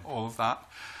Glen, all of that.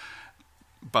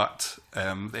 But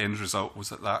the end result was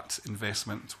that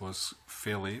investment was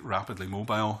fairly rapidly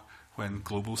mobile when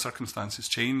global circumstances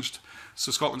changed.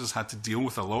 So Scotland has had to deal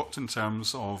with a lot in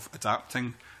terms of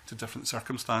adapting to different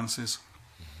circumstances.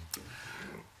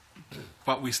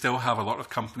 But we still have a lot of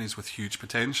companies with huge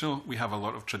potential. We have a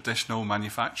lot of traditional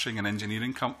manufacturing and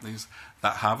engineering companies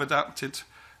that have adapted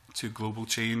to global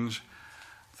change,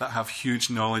 that have huge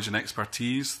knowledge and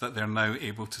expertise that they're now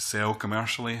able to sell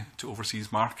commercially to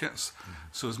overseas markets.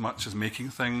 So as much as making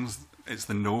things, it's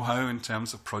the know-how in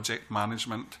terms of project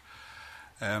management.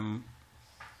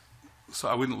 So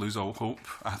I wouldn't lose all hope.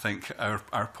 I think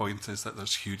our point is that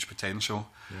there's huge potential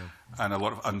and a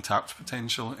lot of untapped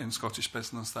potential in Scottish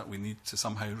business that we need to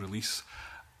somehow release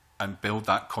and build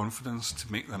that confidence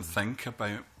to make them think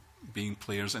about being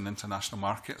players in international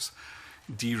markets,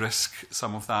 de-risk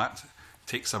some of that,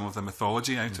 take some of the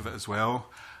mythology out of it as well.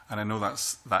 And I know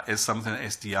that is something that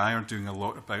SDI are doing a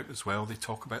lot about as well. They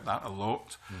talk about that a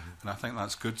lot. And I think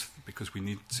that's good because we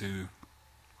need to,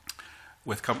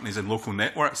 with companies in local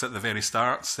networks at the very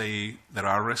start, say there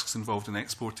are risks involved in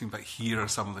exporting, but here are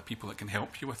some of the people that can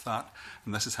help you with that.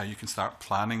 And this is how you can start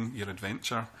planning your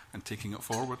adventure and taking it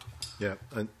forward. Yeah,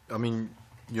 and I mean,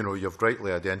 you've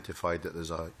rightly identified that there's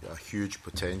a huge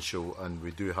potential and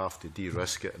we do have to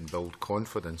de-risk it and build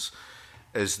confidence.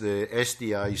 Is the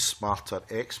SDI Smarter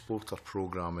Exporter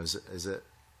programme, is it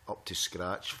up to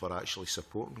scratch for actually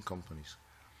supporting companies?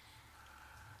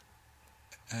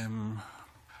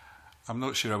 I'm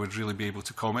not sure I would really be able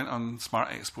to comment on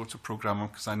Smart Exporter programme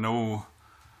because I know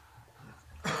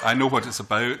what it's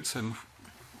about and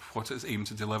what it's aimed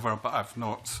to deliver, but I've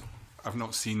not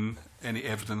seen any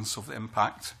evidence of the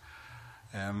impact.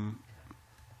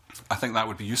 I think that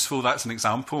would be useful. That's an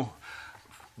example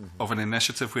of an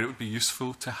initiative where it would be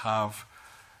useful to have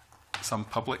some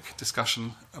public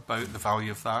discussion about the value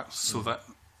of that so that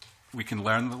we can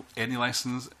learn any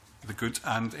lessons, the good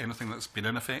and anything that's been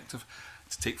ineffective,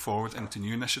 to take forward into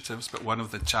new initiatives. But one of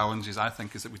the challenges, I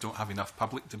think, is that we don't have enough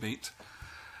public debate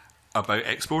about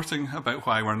exporting, about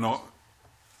why we're not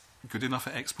good enough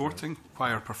at exporting,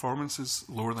 why our performance is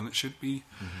lower than it should be.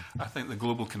 I think the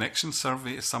Global Connections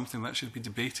Survey is something that should be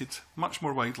debated much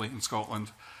more widely in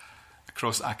Scotland,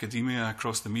 across academia,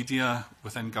 across the media,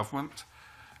 within government.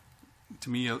 To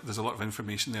me, there's a lot of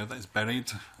information there that is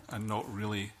buried and not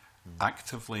really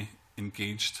actively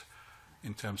engaged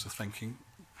in terms of thinking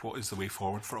what is the way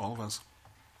forward for all of us.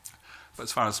 But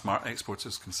as far as Smart Exports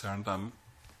is concerned, I'm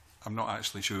I'm not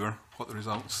actually sure what the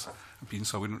results have been,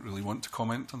 so I wouldn't really want to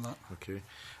comment on that. Okay.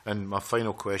 And my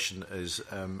final question is,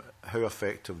 how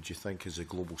effective do you think is the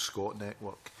Global Scot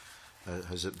network?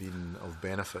 Has it been of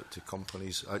benefit to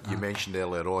companies? You mentioned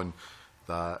earlier on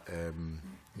that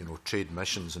trade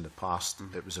missions in the past,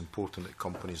 it was important that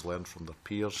companies learn from their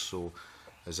peers. So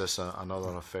is this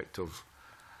another effective?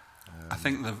 I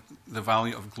think the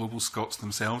value of Global Scots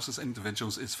themselves as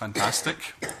individuals is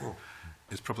fantastic.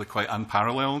 It's probably quite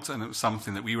unparalleled, and it was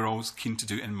something that we were always keen to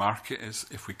do in market, is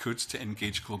if we could, to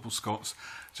engage Global Scots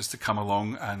just to come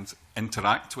along and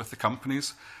interact with the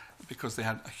companies, because they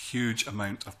had a huge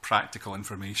amount of practical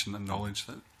information and knowledge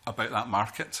about that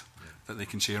market that they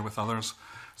can share with others.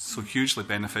 So hugely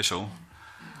beneficial.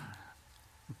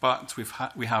 But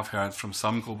we have heard from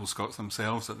some Global Scots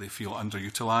themselves that they feel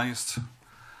underutilised,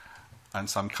 and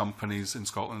some companies in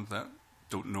Scotland that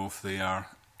don't know if they are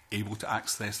able to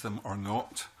access them or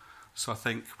not. So I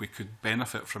think we could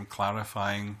benefit from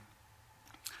clarifying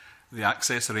the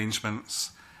access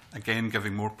arrangements, again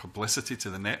giving more publicity to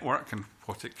the network and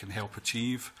what it can help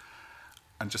achieve,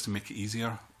 and just to make it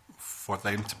easier for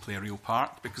them to play a real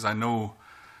part, because I know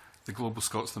the Global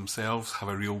Scots themselves have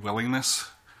a real willingness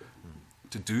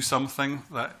to do something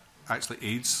that actually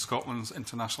aids Scotland's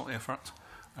international effort,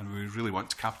 and we really want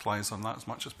to capitalise on that as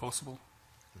much as possible.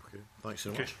 Okay, thanks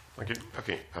very much. Thank you.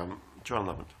 Okay, Joanne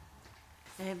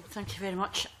Lavant. Thank you very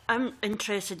much. I'm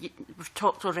interested, we've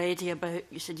talked already about,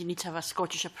 you said you need to have a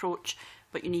Scottish approach,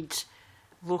 but you need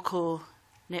local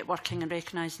networking and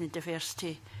recognising the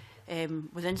diversity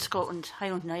within Scotland.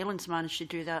 Highland and Islands managed to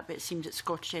do that, but it seems that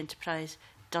Scottish Enterprise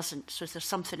doesn't. So is there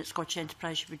something that Scottish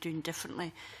Enterprise should be doing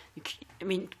differently? I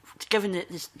mean, given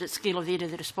the scale of the area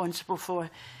they're responsible for,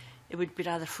 it would be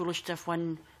rather foolish to have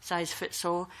one size fits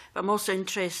all. But I'm also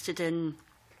interested in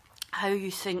how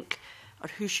you think, or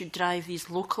who should drive these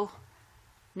local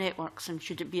networks, and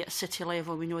should it be at a city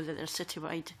level? We know that they're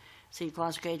citywide. Say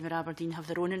Glasgow, Edinburgh, Aberdeen have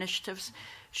their own initiatives.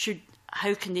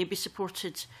 How can they be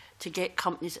supported to get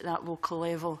companies at that local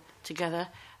level together?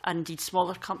 And indeed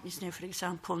smaller companies now, for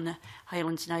example, in the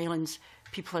Highlands and Islands,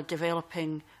 people are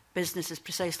developing businesses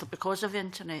precisely because of the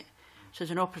internet. So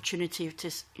there's an opportunity to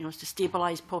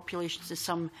stabilise populations in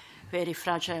some very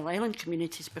fragile island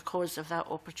communities because of that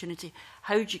opportunity.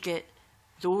 How do you get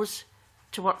those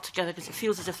to work together? Because it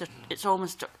feels as if it's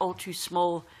almost all too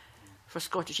small for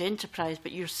Scottish Enterprise,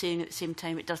 but you're saying at the same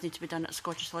time it does need to be done at a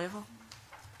Scottish level.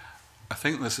 I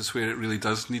think this is where it really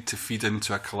does need to feed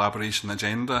into a collaboration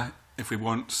agenda if we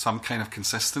want some kind of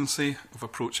consistency of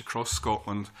approach across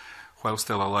Scotland while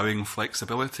still allowing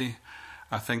flexibility.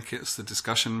 I think it's the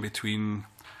discussion between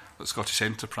the Scottish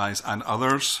Enterprise and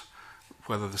others,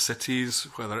 whether the cities,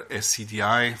 whether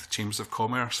SCDI, the Chambers of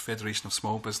Commerce, Federation of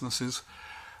Small Businesses,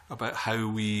 about how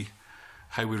we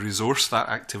resource that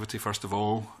activity first of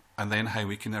all, and then how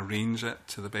we can arrange it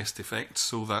to the best effect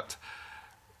so that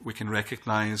we can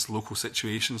recognise local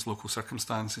situations, local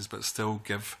circumstances, but still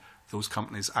give those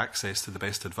companies access to the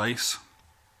best advice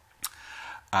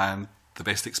and the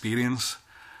best experience,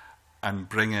 and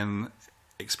bring in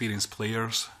experienced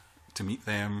players to meet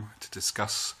them, to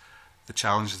discuss the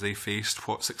challenges they faced,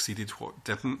 what succeeded, what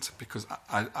didn't, because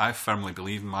I firmly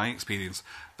believe in my experience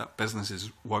that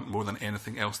businesses want more than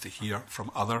anything else to hear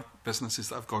from other businesses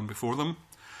that have gone before them.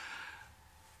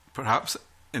 Perhaps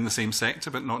in the same sector,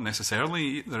 but not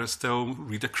necessarily. There are still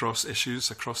read-across issues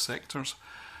across sectors.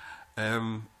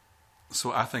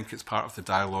 So I think it's part of the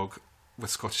dialogue with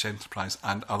Scottish Enterprise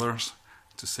and others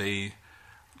to say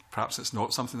perhaps it's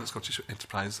not something that Scottish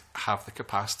Enterprise have the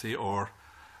capacity or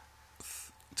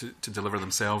to deliver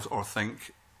themselves or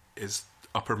think is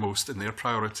uppermost in their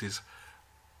priorities,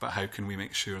 but how can we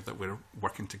make sure that we're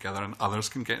working together and others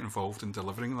can get involved in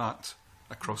delivering that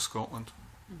across Scotland?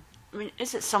 I mean,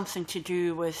 is it something to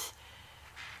do with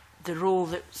the role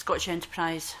that Scottish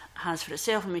Enterprise has for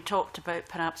itself? And we talked about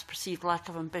perhaps perceived lack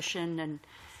of ambition,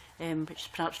 and which is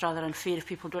perhaps rather unfair if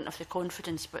people don't have the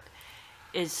confidence, but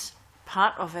is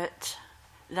part of it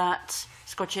that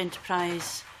Scottish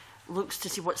Enterprise looks to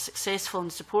see what's successful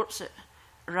and supports it,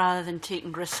 rather than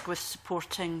taking risk with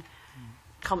supporting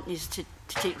companies to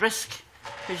take risk,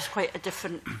 which is quite a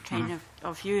different kind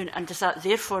of view. And does that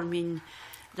therefore mean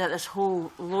that there's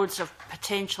whole loads of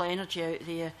potential energy out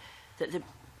there that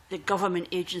the government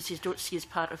agencies don't see as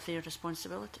part of their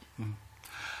responsibility?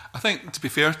 I think, to be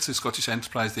fair to Scottish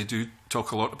Enterprise, they do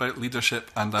talk a lot about leadership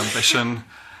and ambition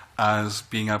as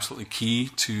being absolutely key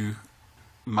to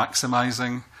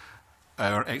maximising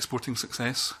our exporting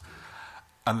success.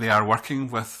 And they are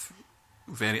working with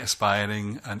very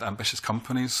aspiring and ambitious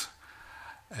companies.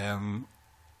 And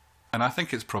I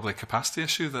think it's probably a capacity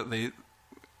issue that they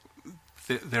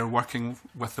they're working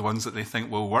with the ones that they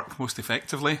think will work most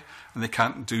effectively, and they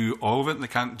can't do all of it, and they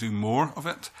can't do more of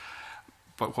it.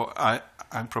 But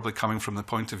I'm probably coming from the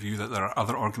point of view that there are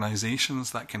other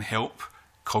organisations that can help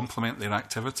complement their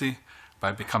activity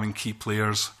by becoming key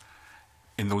players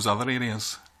in those other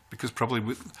areas. Because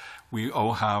probably we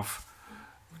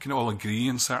can all agree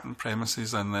in certain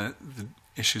premises, and the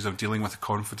issues of dealing with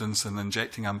confidence and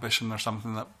injecting ambition are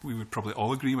something that we would probably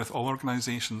all agree with, all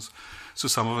organisations. So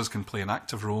some of us can play an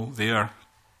active role there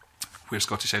where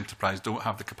Scottish Enterprise don't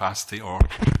have the capacity or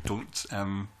don't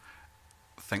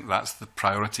think that's the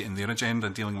priority in their agenda,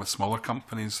 dealing with smaller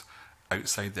companies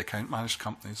outside the account managed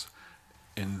companies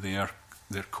in their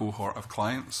cohort of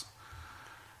clients.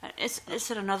 Is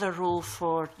there another role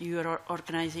for your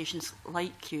organisations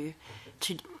like you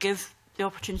to give the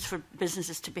opportunities for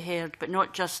businesses to be heard, but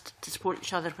not just to support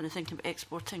each other when they're thinking about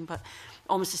exporting, but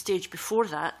almost a stage before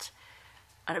that,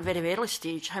 at a very early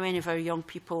stage? How many of our young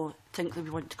people think they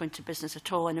would want to go into business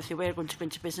at all? And if they were going to go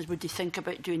into business, would they think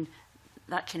about doing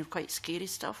that kind of quite scary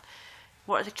stuff?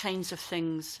 What are the kinds of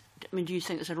things, I mean, do you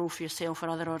think there's a role for yourself or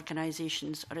other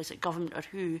organisations, or is it government or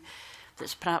who,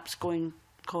 that's perhaps going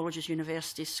colleges,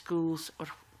 universities, schools or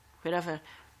wherever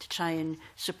to try and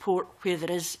support where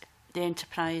there is the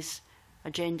enterprise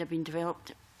agenda being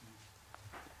developed?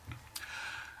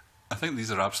 I think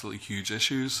these are absolutely huge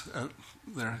issues.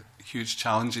 There are huge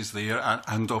challenges there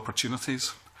and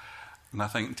opportunities. And I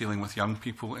think dealing with young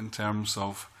people in terms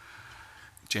of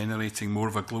generating more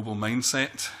of a global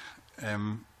mindset,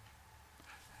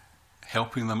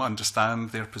 helping them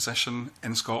understand their position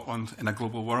in Scotland in a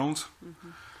global world. Mm-hmm.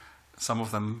 Some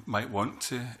of them might want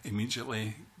to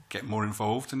immediately get more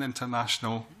involved in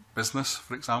international business,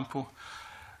 for example.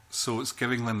 So it's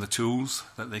giving them the tools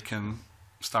that they can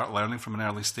start learning from an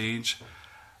early stage,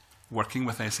 working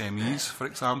with SMEs, for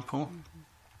example,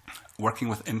 working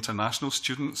with international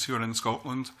students who are in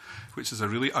Scotland, which is a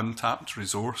really untapped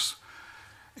resource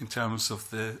in terms of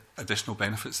the additional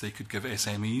benefits they could give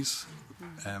SMEs.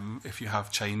 If you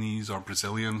have Chinese or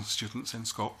Brazilian students in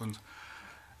Scotland,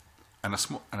 and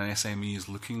an SME is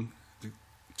looking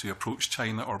to approach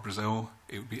China or Brazil,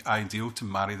 it would be ideal to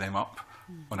marry them up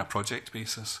on a project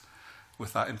basis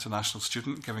with that international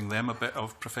student, giving them a bit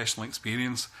of professional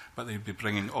experience, but they'd be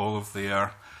bringing all of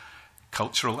their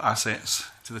cultural assets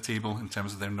to the table in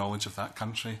terms of their knowledge of that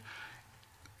country,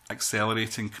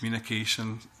 accelerating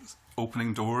communication,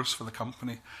 opening doors for the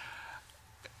company.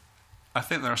 I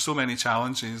think there are so many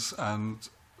challenges, and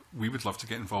we would love to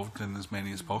get involved in as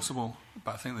many as possible,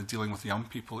 but I think that dealing with young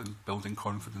people and building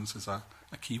confidence is a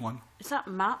key one. Is that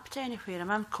mapped anywhere?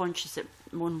 I'm conscious that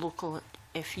one local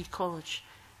FE college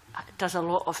does a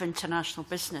lot of international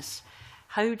business.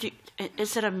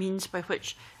 Is there a means by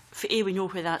which, for A, we know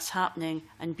where that's happening,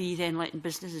 and B, then letting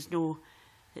businesses know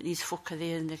that these folk are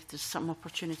there and there's some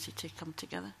opportunity to come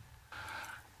together?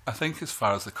 I think as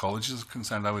far as the colleges are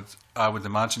concerned, I would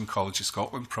imagine Colleges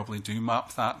Scotland probably do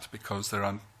map that, because there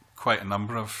are quite a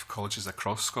number of colleges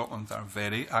across Scotland that are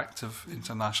very active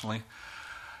internationally,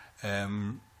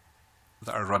 that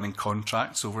are running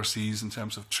contracts overseas in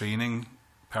terms of training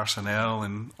personnel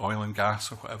in oil and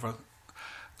gas or whatever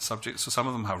subject. So some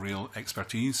of them have real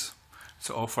expertise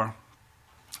to offer.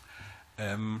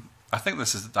 I think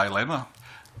this is the dilemma.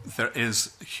 There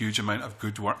is a huge amount of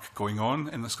good work going on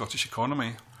in the Scottish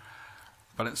economy,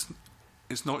 but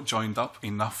it's not joined up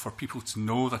enough for people to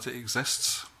know that it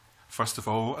exists, first of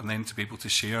all, and then to be able to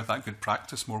share that good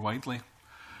practice more widely.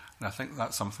 And I think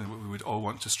that's something that we would all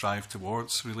want to strive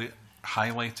towards, really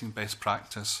highlighting best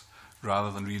practice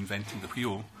rather than reinventing the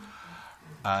wheel,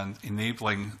 and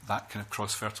enabling that kind of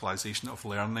cross-fertilisation of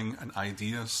learning and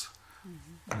ideas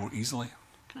more easily.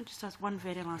 Can I just ask one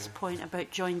very last point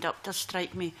about joined up? It does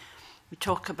strike me, we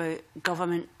talk about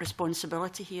government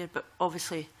responsibility here, but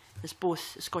obviously there's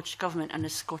both the Scottish Government and the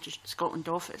Scotland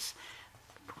Office.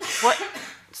 What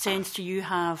sense do you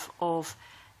have of,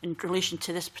 in relation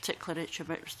to this particular issue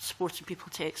about supporting people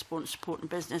to export and supporting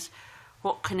business,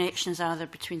 what connections are there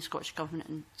between Scottish Government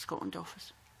and Scotland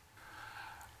Office?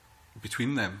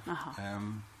 Between them? Do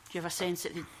you have a sense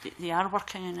that they are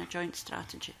working in a joint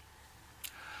strategy?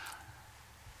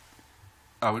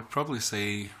 I would probably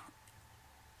say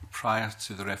prior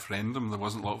to the referendum there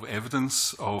wasn't a lot of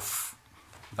evidence of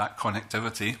that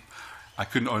connectivity. I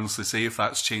couldn't honestly say if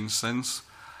that's changed since.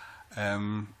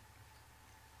 But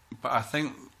I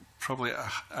think probably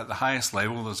at the highest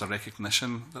level there's a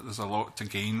recognition that there's a lot to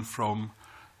gain from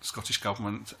the Scottish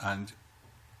Government and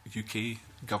UK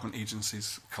government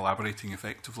agencies collaborating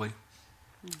effectively.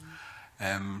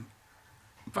 But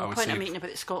the point I'm making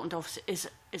about the Scotland Office is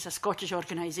a Scottish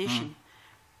organisation,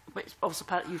 but it's also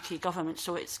part of the UK government,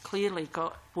 so it's clearly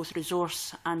got both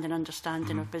resource and an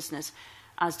understanding of business,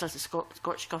 as does the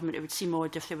Scottish government. It would seem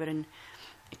odd if they were in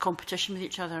competition with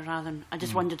each other rather than... I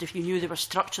just wondered if you knew there were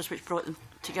structures which brought them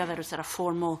together. Is there a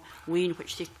formal way in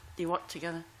which they work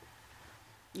together?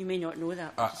 You may not know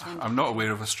that. I'm not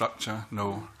aware of a structure,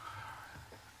 no.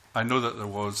 I know that there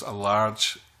was a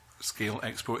large-scale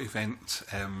export event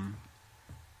a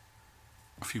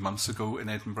few months ago in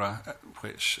Edinburgh,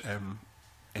 which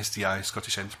SDI,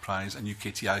 Scottish Enterprise, and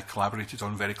UKTI collaborated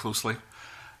on very closely,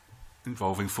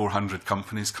 involving 400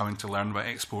 companies coming to learn about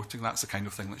exporting. That's the kind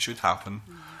of thing that should happen.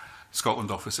 Scotland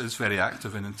Office is very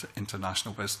active in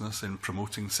international business, in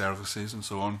promoting services and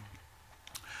so on.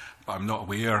 But I'm not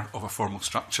aware of a formal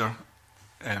structure.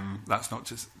 That's not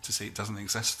to say it doesn't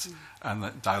exist, and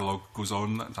that dialogue goes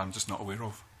on that I'm just not aware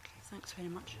of. Thanks very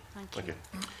much. Thank you.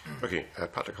 Okay,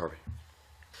 Patrick Harvey.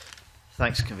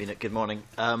 Thanks, Convener. Good morning.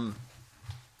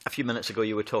 A few minutes ago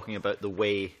you were talking about the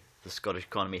way the Scottish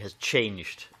economy has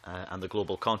changed and the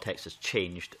global context has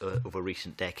changed over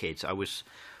recent decades. I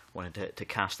wanted to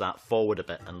cast that forward a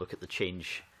bit and look at the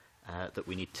change that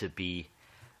we need to be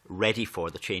ready for,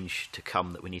 the change to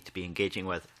come that we need to be engaging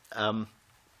with.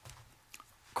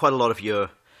 Quite a lot of your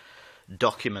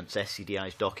documents,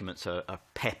 SCDI's documents, are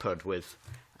peppered with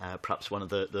perhaps one of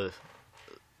the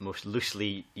most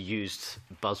loosely used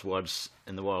buzzwords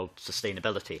in the world,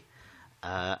 sustainability,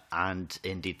 and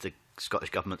indeed the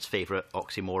Scottish Government's favourite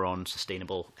oxymoron,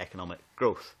 sustainable economic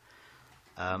growth.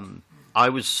 I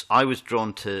was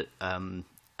drawn to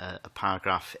a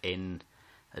paragraph in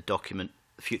a document,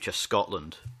 Future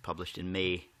Scotland, published in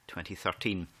May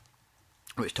 2013,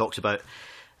 which talks about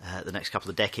the next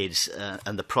couple of decades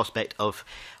and the prospect of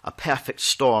a perfect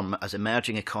storm as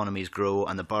emerging economies grow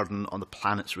and the burden on the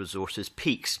planet's resources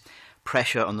peaks.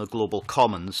 Pressure on the global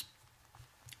commons,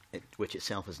 which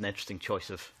itself is an interesting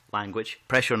choice of language.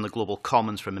 Pressure on the global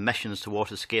commons from emissions to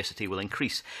water scarcity will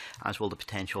increase, as will the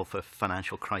potential for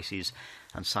financial crises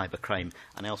and cybercrime.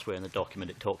 And elsewhere in the document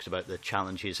it talks about the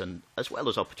challenges and as well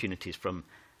as opportunities from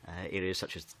areas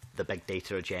such as the big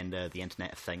data agenda, the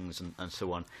Internet of Things and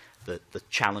so on, the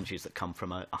challenges that come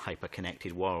from a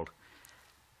hyper-connected world.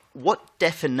 What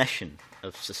definition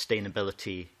of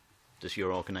sustainability does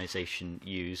your organisation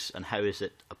use and how is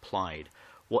it applied?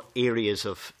 What areas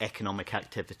of economic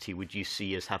activity would you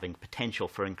see as having potential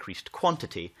for increased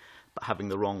quantity but having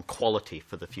the wrong quality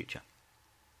for the future?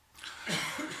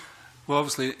 Well,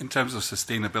 obviously, in terms of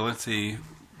sustainability,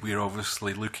 we're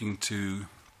obviously looking to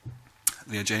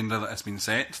the agenda that has been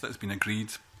set, that has been agreed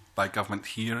by government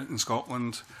here in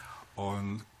Scotland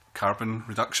on carbon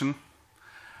reduction,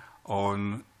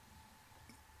 on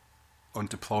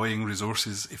deploying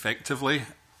resources effectively,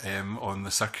 on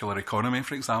the circular economy,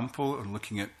 for example, and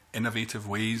looking at innovative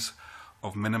ways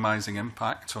of minimising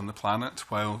impact on the planet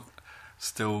while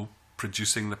still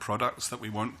producing the products that we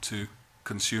want to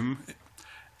consume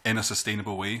in a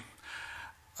sustainable way.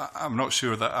 I'm not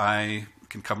sure that I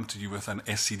can come to you with an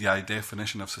SCDI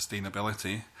definition of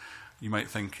sustainability. You might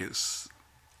think it's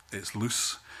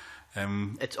loose.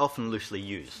 It's often loosely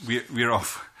used.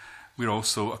 We're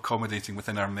also accommodating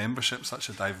within our membership such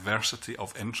a diversity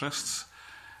of interests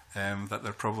that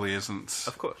there probably isn't,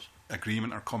 of course,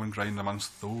 agreement or common ground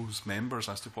amongst those members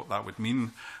as to what that would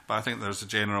mean. But I think there's a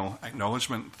general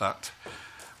acknowledgement that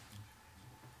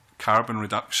carbon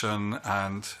reduction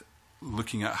and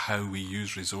looking at how we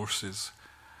use resources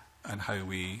and how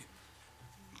we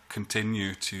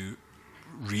continue to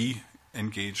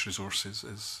re-engage resources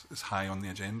is high on the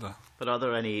agenda. But are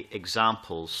there any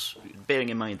examples, bearing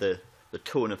in mind the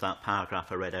tone of that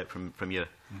paragraph I read out from your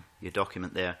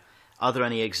document there, are there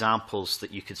any examples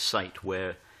that you could cite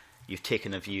where you've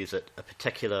taken a view that a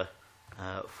particular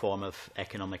form of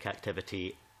economic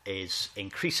activity is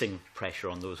increasing pressure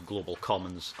on those global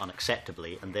commons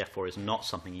unacceptably and therefore is not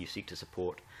something you seek to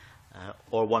support,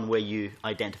 or one where you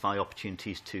identify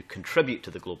opportunities to contribute to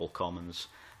the global commons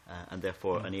and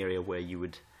therefore an area where you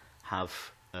would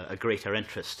have a greater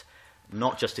interest,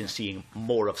 not just in seeing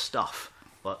more of stuff,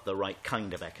 but the right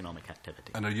kind of economic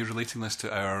activity? And are you relating this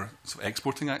to our sort of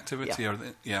exporting activity? Yeah.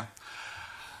 Yeah.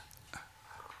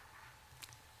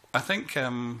 I think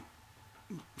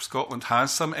Scotland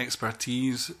has some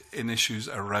expertise in issues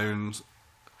around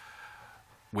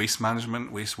waste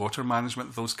management, wastewater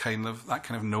management, that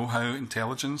kind of know-how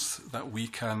intelligence that we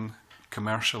can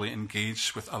commercially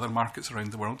engage with other markets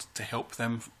around the world to help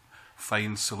them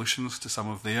find solutions to some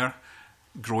of their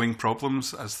growing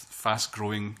problems as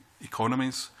fast-growing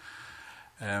economies.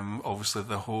 Obviously,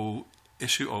 the whole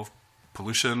issue of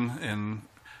pollution in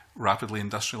rapidly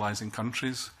industrialising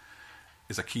countries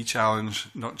is a key challenge,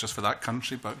 not just for that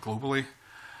country, but globally.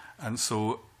 And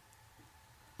so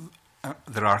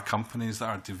there are companies that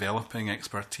are developing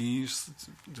expertise,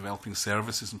 developing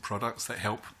services and products that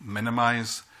help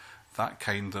minimise that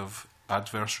kind of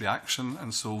adverse reaction.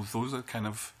 And so those are kind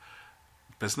of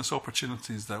business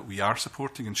opportunities that we are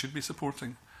supporting and should be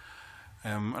supporting.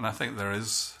 And I think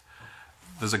there's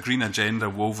a green agenda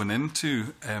woven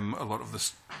into a lot of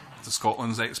the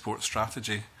Scotland's export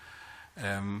strategy.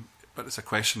 But it's a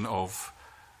question of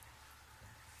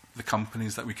the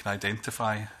companies that we can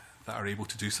identify that are able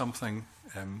to do something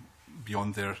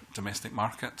beyond their domestic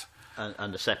market.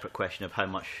 And a separate question of how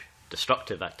much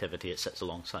destructive activity it sits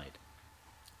alongside.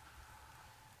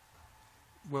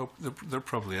 Well, there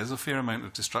probably is a fair amount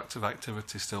of destructive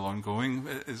activity still ongoing.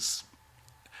 It's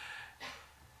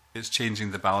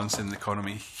changing the balance in the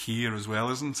economy here as well,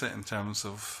 isn't it, in terms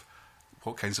of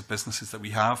what kinds of businesses that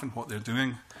we have and what they're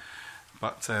doing.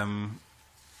 But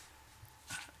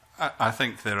I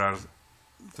think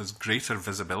there's greater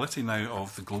visibility now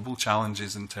of the global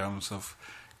challenges in terms of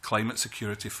climate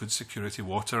security, food security,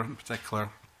 water in particular,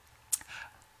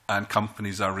 and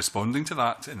companies are responding to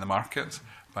that in the market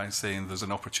by saying there's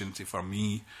an opportunity for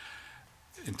me,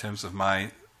 in terms of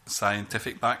my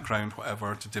scientific background,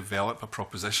 whatever, to develop a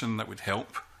proposition that would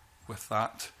help with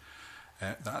that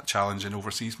challenge in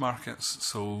overseas markets.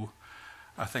 So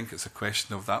I think it's a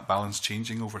question of that balance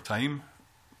changing over time.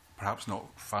 Perhaps not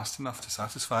fast enough to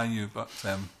satisfy you, but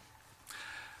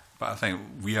I think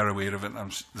we are aware of it,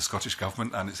 and the Scottish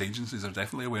Government and its agencies are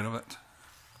definitely aware of it.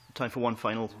 Time for one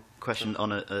final question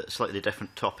on a slightly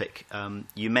different topic.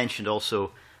 You mentioned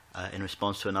also, in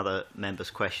response to another member's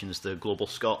questions, the Global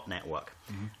Scot Network,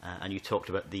 and you talked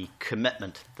about the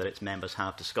commitment that its members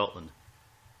have to Scotland.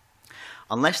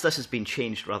 Unless this has been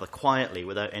changed rather quietly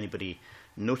without anybody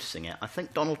noticing it, I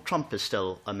think Donald Trump is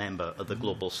still a member of the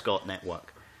Global Scot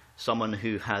Network. Someone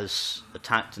who has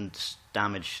attacked and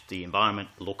damaged the environment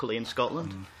locally in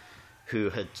Scotland,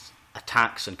 who had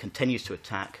attacks and continues to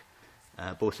attack,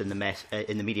 both in the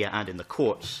media and in the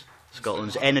courts,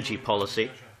 Scotland's energy policy,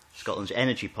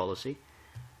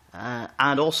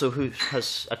 and also who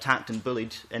has attacked and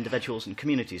bullied individuals and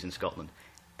communities in Scotland.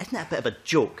 Isn't it a bit of a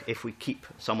joke if we keep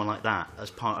someone like that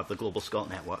as part of the Global Scot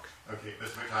Network? Okay,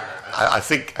 Mr.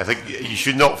 McTaggart. I think you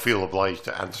should not feel obliged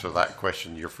to answer that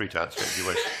question. You're free to answer it if you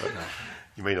wish, but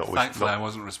you may not wish. Thankfully, I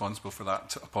wasn't responsible for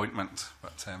that appointment,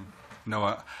 but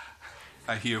no,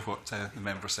 I hear what the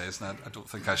member says, and I don't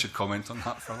think I should comment on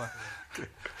that further. Okay.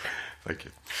 Thank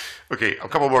you. Okay, a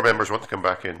couple more members want to come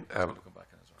back in.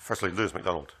 Firstly, Lewis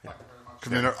MacDonald. Yeah.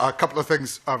 Convener, a couple of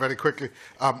things very quickly.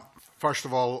 First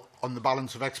of all, on the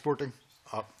balance of exporting,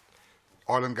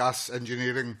 oil and gas,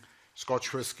 engineering,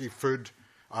 Scotch whisky, food,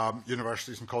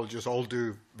 universities and colleges all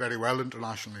do very well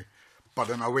internationally.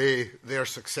 But in a way, their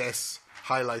success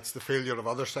highlights the failure of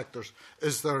other sectors.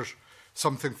 Is there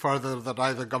something further that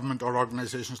either government or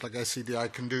organisations like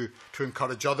SCDI can do to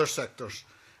encourage other sectors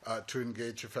to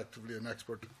engage effectively in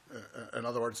export? In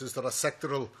other words, is there a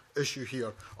sectoral issue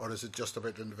here, or is it just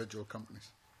about individual companies?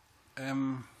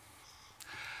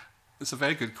 It's a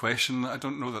very good question. I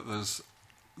don't know that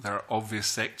there are obvious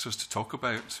sectors to talk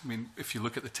about. I mean, if you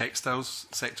look at the textiles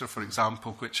sector, for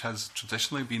example, which has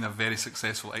traditionally been a very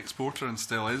successful exporter and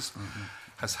still is,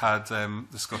 has had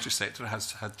the Scottish sector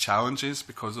has had challenges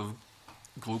because of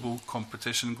global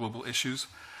competition, global issues.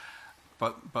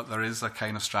 But there is a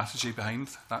kind of strategy behind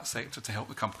that sector to help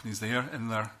the companies there in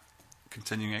their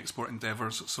continuing export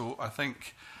endeavours. So I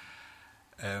think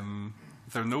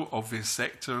there are no obvious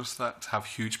sectors that have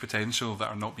huge potential that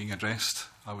are not being addressed,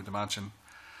 I would imagine.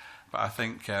 But I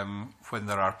think when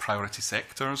there are priority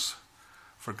sectors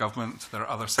for government, there are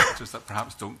other sectors that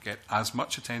perhaps don't get as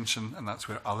much attention, and that's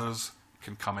where others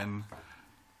can come in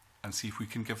and see if we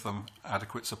can give them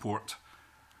adequate support,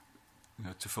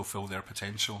 to fulfil their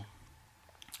potential.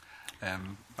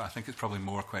 But I think it's probably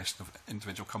more a question of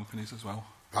individual companies as well.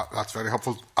 That's very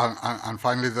helpful. And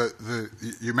finally,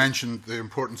 you mentioned the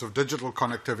importance of digital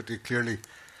connectivity, clearly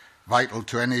vital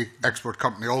to any export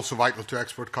company, also vital to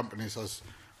export companies, as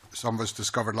some of us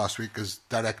discovered last week, is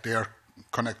direct air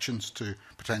connections to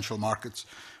potential markets.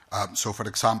 So, for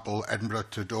example, Edinburgh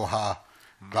to Doha,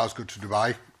 Glasgow to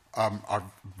Dubai are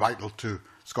vital to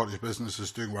Scottish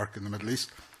businesses doing work in the Middle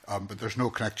East. But there's no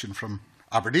connection from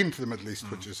Aberdeen to the Middle East,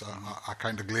 which is a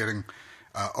kind of glaring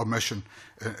omission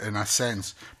in a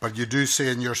sense. But you do say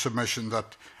in your submission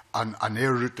that an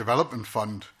air route development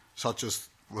fund, such as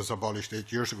was abolished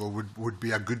 8 years ago, would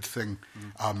be a good thing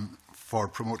for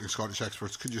promoting Scottish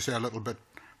exports. Could you say a little bit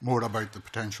more about the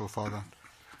potential for that?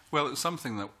 Well, it's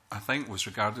something that I think was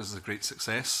regarded as a great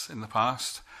success in the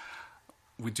past.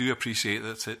 We do appreciate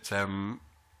that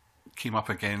came up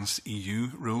against EU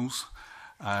rules,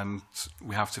 and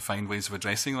we have to find ways of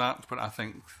addressing that. But I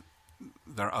think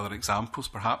there are other examples,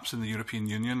 perhaps, in the European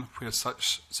Union where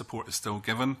such support is still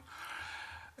given.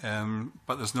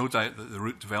 But there's no doubt that the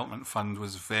Route Development Fund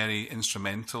was very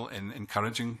instrumental in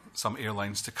encouraging some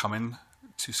airlines to come in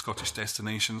to Scottish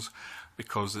destinations,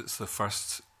 because it's the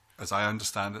first, as I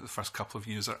understand it, the first couple of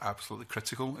years are absolutely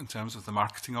critical in terms of the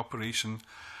marketing operation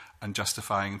and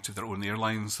justifying to their own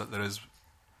airlines that there is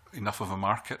enough of a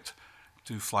market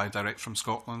to fly direct from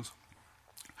Scotland.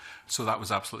 So that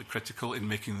was absolutely critical in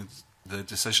making the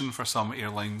decision for some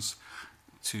airlines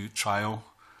to trial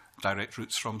direct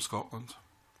routes from Scotland.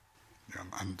 Yeah,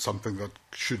 and something that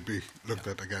should be looked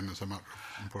at again as a matter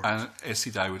of importance. And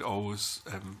SCDI would always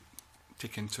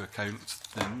take into account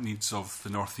the needs of the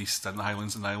North East and the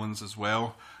Highlands and Islands as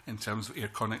well, in terms of air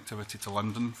connectivity to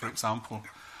London, for example.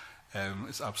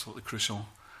 It's absolutely crucial.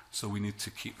 So we need to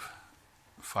keep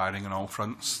firing on all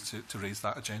fronts to raise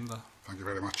that agenda. Thank you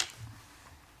very much.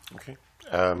 Okay.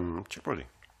 Chair Brody.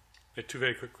 Two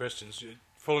very quick questions.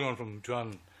 Following on from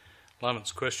Joanne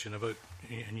Lamont's question about,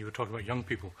 and you were talking about young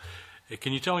people,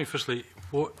 can you tell me firstly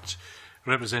what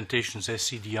representations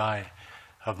SCDI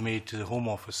have made to the Home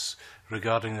Office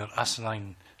regarding their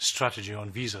asinine strategy on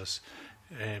visas?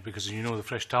 Because you know the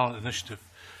Fresh Talent Initiative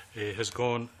has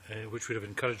gone, which would have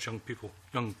encouraged young people,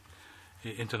 young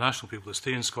international people to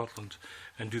stay in Scotland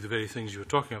and do the very things you were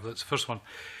talking about. That's the first one.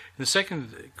 And the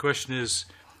second question is,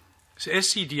 so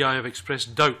SCDI have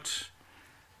expressed doubt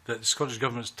that the Scottish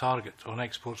Government's target on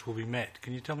exports will be met.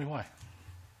 Can you tell me why?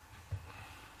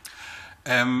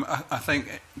 I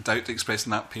think doubt expressed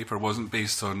in that paper wasn't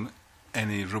based on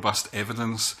any robust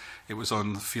evidence. It was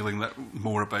on the feeling that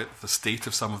more about the state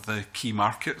of some of the key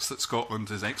markets that Scotland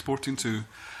is exporting to,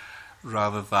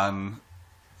 rather than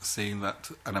saying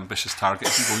that an ambitious target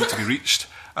isn't going to be reached.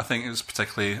 I think it was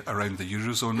particularly around the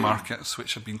Eurozone markets,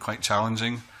 which have been quite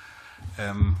challenging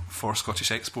for Scottish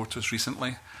exporters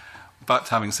recently. But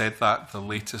having said that, the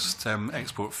latest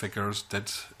export figures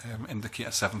did indicate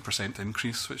a 7%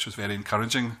 increase, which was very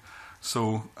encouraging.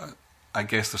 So I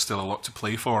guess there's still a lot to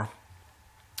play for,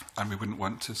 and we wouldn't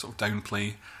want to sort of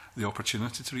downplay the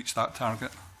opportunity to reach that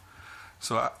target.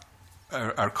 So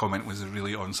our comment was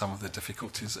really on some of the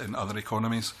difficulties in other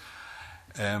economies.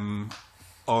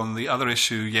 On the other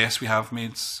issue, yes, we have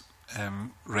made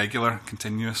regular,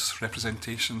 continuous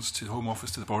representations to the Home Office,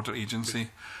 to the Border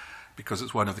Agency, because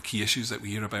it's one of the key issues that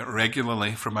we hear about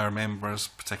regularly from our members,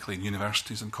 particularly in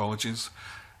universities and colleges,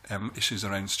 issues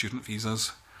around student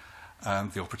visas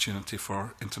and the opportunity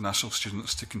for international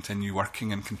students to continue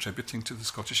working and contributing to the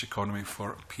Scottish economy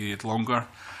for a period longer.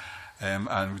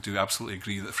 And we do absolutely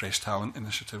agree that the Fresh Talent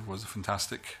Initiative was a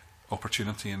fantastic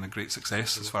opportunity and a great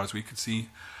success as far as we could see.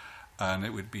 And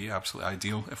it would be absolutely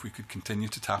ideal if we could continue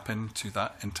to tap into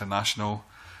that international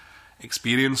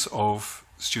experience of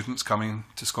students coming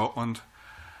to Scotland,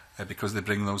 because they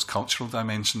bring those cultural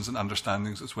dimensions and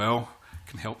understandings as well,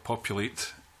 can help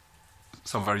populate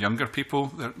some of our younger people,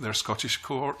 their Scottish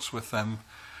cohorts, with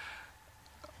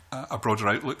a broader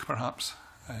outlook perhaps.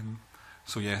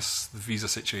 So yes, the visa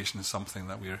situation is something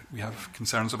that we have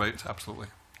concerns about, absolutely.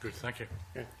 Good, thank you.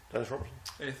 Okay. Dennis Robertson.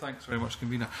 Thanks very much,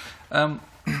 Convener.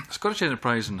 Scottish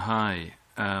Enterprise and High,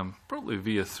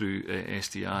 probably through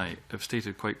SDI, have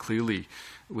stated quite clearly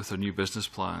with their new business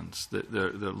plans that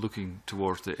they're looking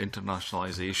towards the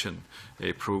internationalisation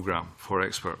programme for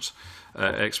exports.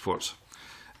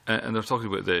 And they're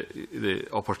talking about the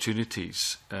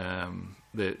opportunities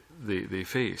that they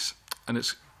face. And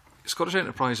Scottish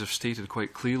Enterprise have stated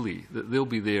quite clearly that they'll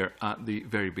be there at the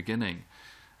very beginning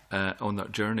on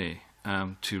that journey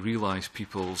to realise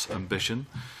people's ambition,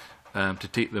 to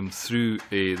take them through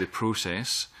the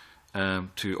process,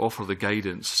 to offer the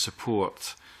guidance,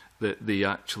 support that they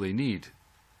actually need.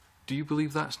 Do you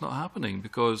believe that's not happening?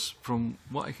 Because from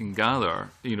what I can gather,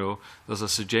 there's a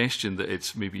suggestion that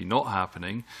it's maybe not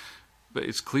happening, but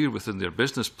it's clear within their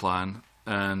business plan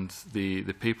and the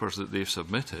papers that they've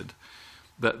submitted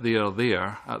that they are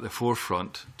there at the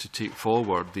forefront to take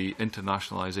forward the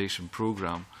internationalisation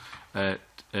programme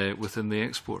within the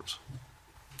exports.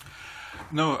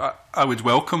 No, I would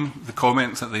welcome the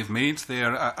comments that they've made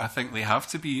there. I think they have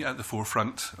to be at the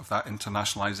forefront of that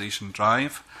internationalisation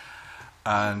drive.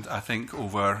 And I think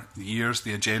over the years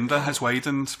the agenda has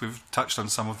widened. We've touched on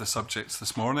some of the subjects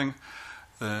this morning.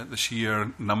 The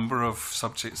sheer number of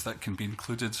subjects that can be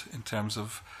included in terms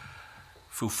of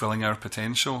fulfilling our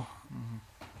potential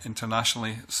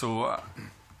internationally. So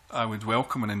I would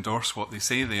welcome and endorse what they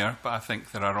say there, but I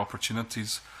think there are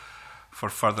opportunities for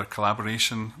further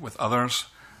collaboration with others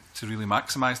to really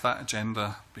maximise that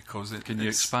agenda, because Can you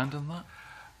expand on that?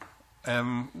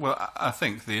 Well, I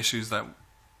think the issues that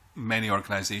many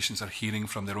organisations are hearing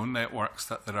from their own networks,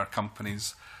 that there are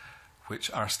companies which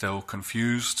are still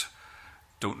confused,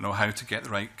 don't know how to get the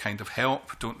right kind of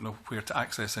help, don't know where to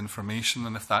access information,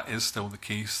 and if that is still the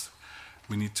case,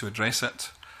 we need to address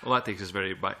it. Well, that takes us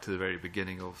back to the very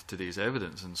beginning of today's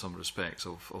evidence in some respects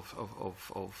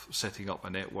of setting up a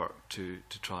network to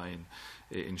try and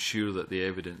ensure that the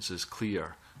evidence is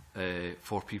clear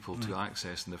for people to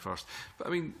access in the first. But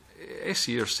I mean,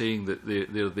 SE are saying that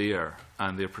they're there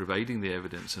and they're providing the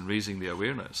evidence and raising the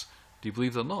awareness. Do you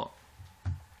believe they're not?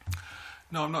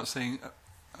 No, I'm not saying.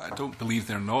 I don't believe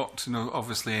they're not. You know,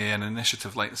 obviously, an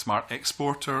initiative like the Smart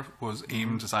Exporter was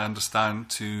aimed, as I understand,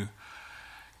 to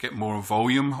get more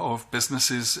volume of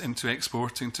businesses into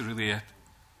exporting, to really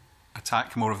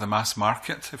attack more of the mass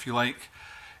market, if you like,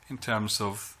 in terms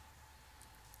of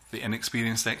the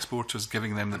inexperienced exporters,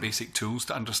 giving them the basic tools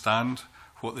to understand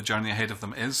what the journey ahead of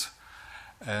them is.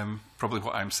 Probably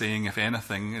what I'm saying, if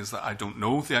anything, is that I don't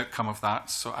know the outcome of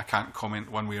that, so I can't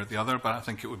comment one way or the other, but I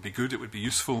think it would be good, it would be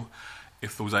useful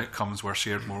if those outcomes were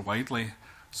shared more widely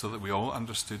so that we all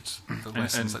understood the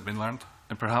lessons that have been learned.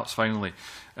 And perhaps finally,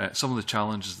 some of the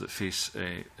challenges that face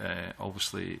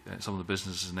obviously some of the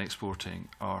businesses in exporting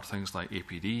are things like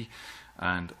APD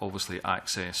and obviously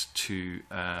access to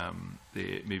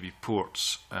the maybe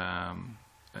ports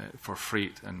for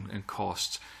freight and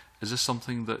costs. Is this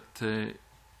something that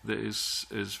that is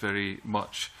very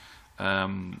much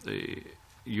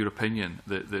your opinion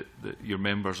that your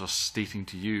members are stating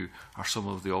to you are some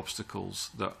of the obstacles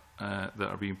that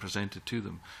are being presented to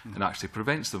them and actually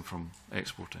prevents them from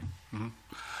exporting?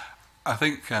 I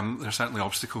think there are certainly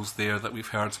obstacles there that we've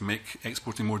heard make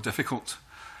exporting more difficult.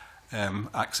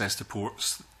 Access to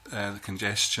ports, the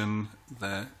congestion,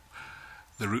 the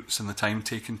routes and the time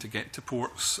taken to get to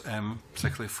ports,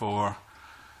 particularly for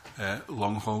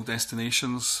long-haul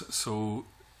destinations. So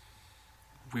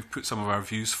we've put some of our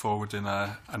views forward in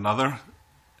another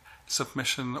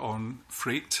submission on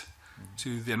freight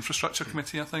to the Infrastructure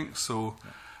Committee, I think. So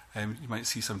you might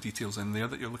see some details in there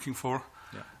that you're looking for.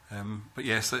 But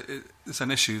yes, it's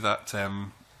an issue that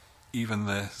even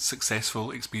the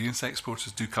successful, experienced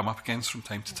exporters do come up against from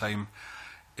time to time,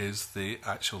 is the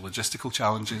actual logistical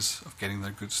challenges of getting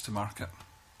their goods to market.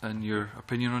 And your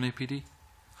opinion on APD?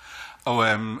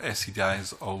 SCDI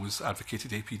has always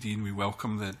advocated APD, and we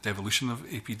welcome the devolution of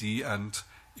APD and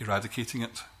eradicating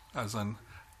it as an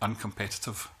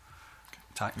uncompetitive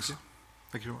tax. Okay.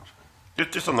 Thank you very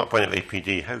much. Just on that point of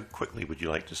APD, how quickly would you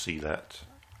like to see that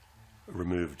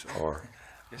removed or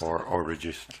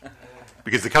reduced?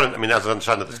 Because the current, I mean, as I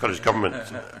understand it, the Scottish Government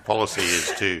policy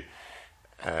is to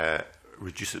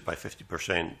reduce it by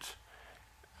 50%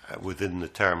 within the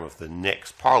term of the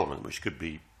next Parliament, which could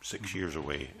be 6 years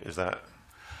away. Is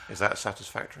that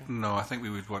satisfactory? No, I think we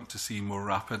would want to see more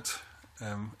rapid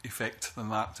effect than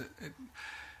that.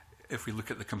 If we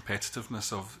look at the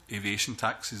competitiveness of aviation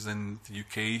taxes in the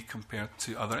UK compared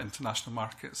to other international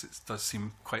markets, it does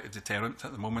seem quite a deterrent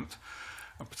at the moment,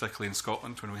 and particularly in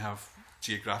Scotland when we have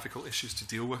geographical issues to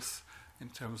deal with in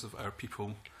terms of our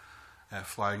people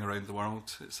flying around the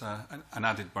world. It's an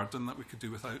added burden that we could do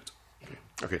without.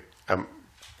 Okay.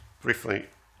 Briefly,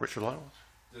 Richard Lyle.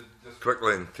 Just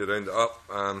quickly, to round it up,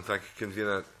 thank you,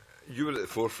 Convener. You were at the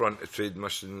forefront of trade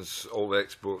missions, all the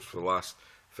exports for the last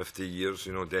 50 years,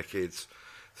 decades.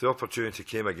 If the opportunity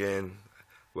came again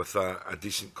with a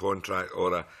decent contract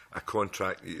or a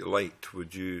contract that you liked,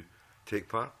 would you take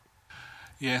part?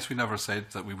 Yes, we never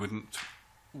said that we wouldn't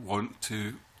want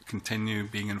to continue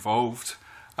being involved.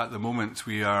 At the moment,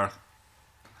 we're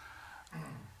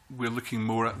looking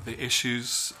more at the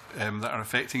issues that are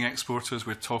affecting exporters.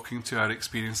 We're talking to our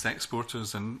experienced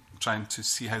exporters and trying to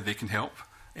see how they can help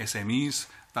SMEs.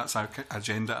 That's our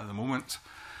agenda at the moment.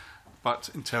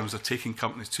 But in terms of taking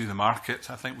companies to the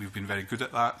market, I think we've been very good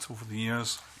at that over the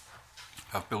years.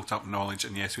 I've built up knowledge,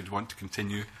 and yes, we'd want to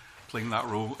continue playing that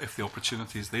role if the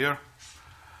opportunity is there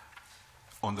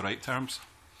on the right terms.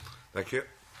 Thank you.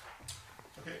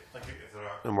 Okay, thank you. If there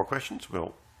are no more questions,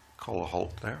 we'll call a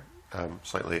halt there.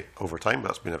 Slightly over time, but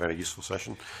that's been a very useful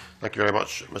session. Thank you very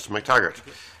much, Mr. McTaggart.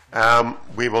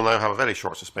 We will now have a very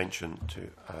short suspension to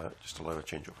just allow a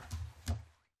changeover.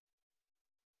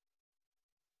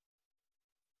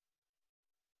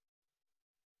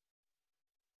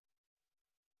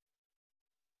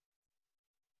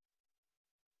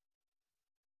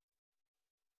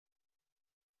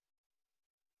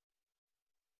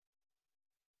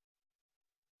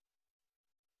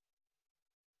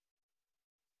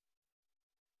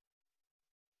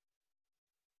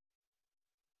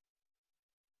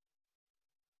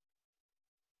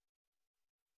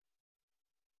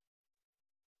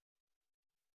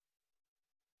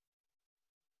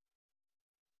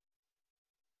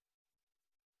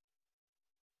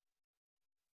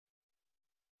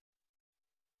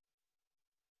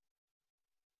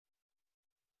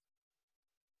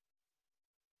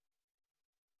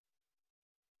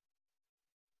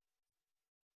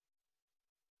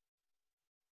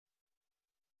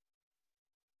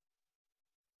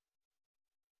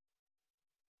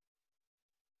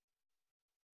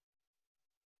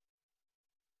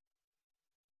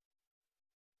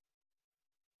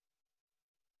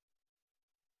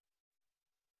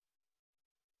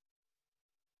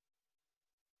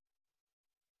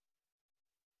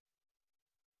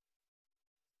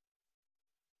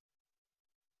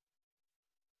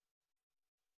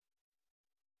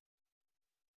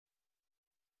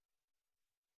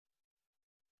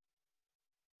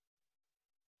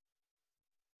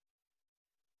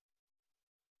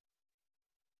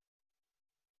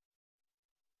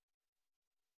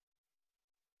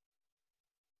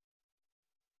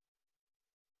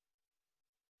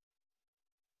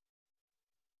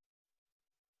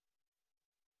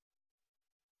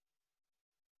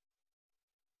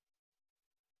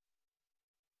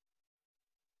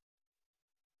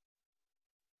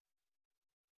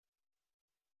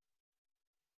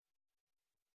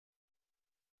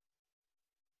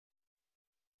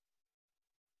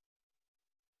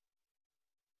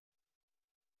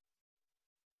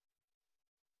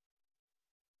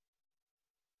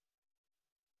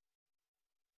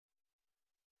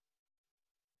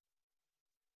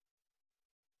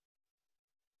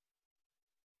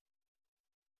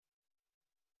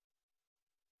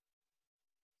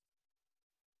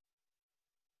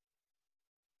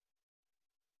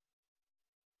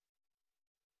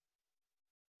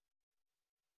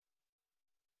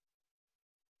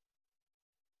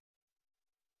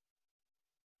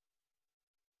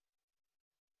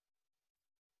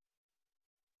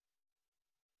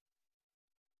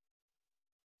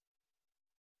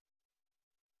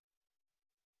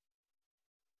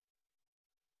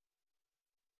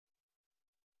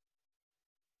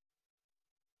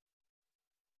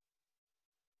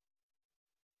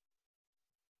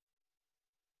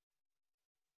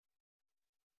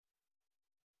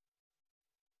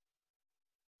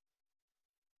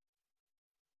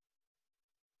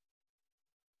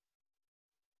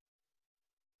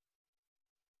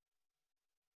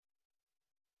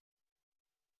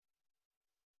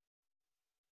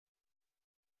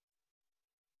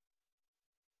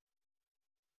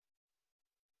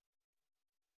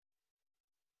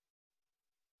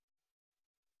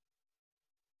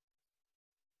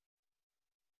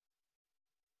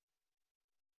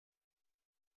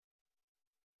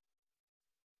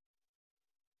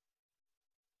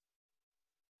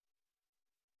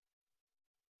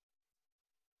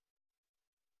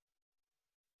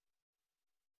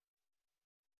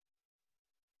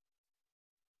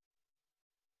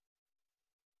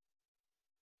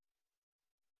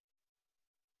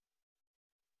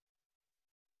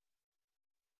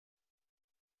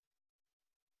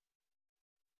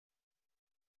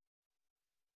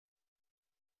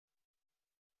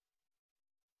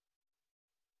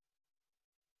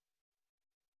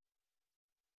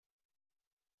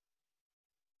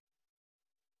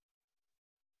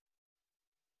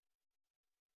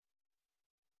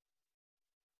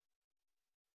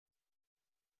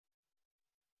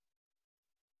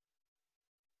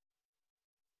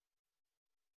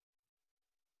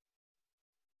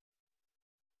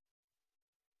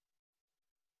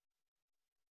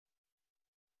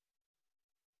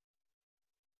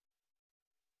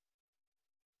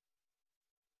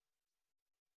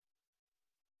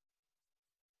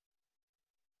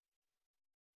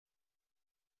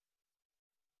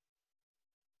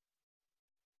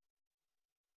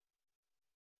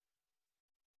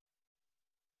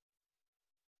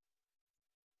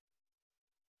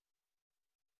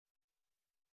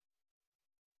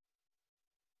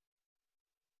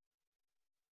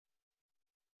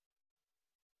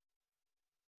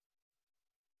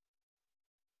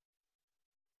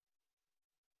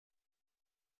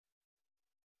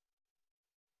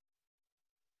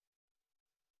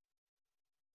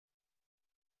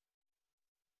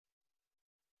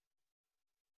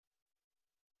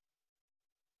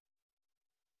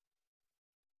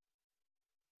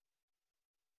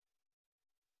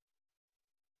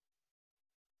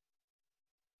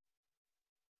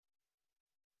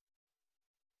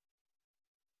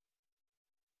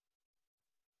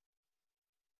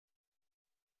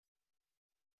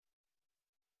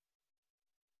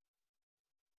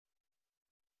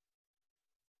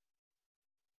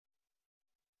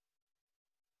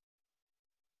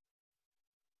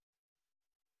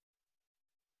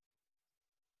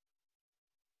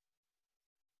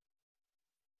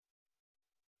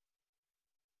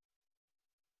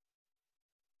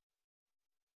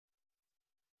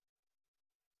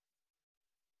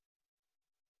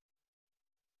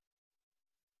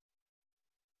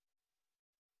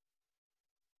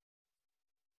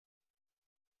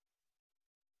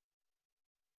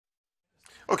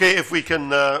 Okay, if we can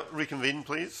reconvene,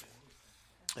 please.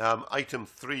 Item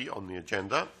 3 on the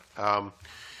agenda.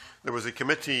 There was a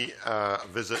committee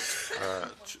visit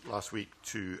last week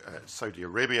to Saudi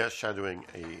Arabia, shadowing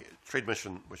a trade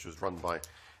mission which was run by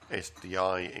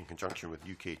SDI in conjunction with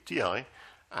UKTI,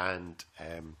 and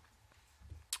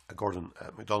Gordon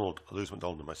Lewis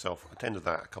MacDonald and myself attended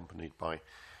that, accompanied by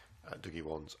Dougie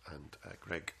Wands and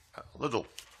Greg Liddell.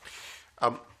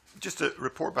 Just to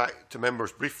report back to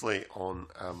members briefly on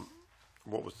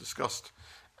what was discussed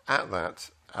at that,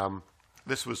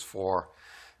 this was for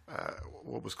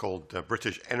what was called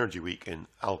British Energy Week in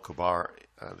Al Khobar,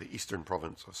 the eastern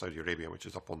province of Saudi Arabia, which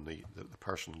is up on the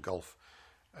Persian Gulf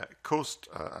coast.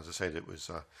 As I said, it was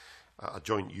a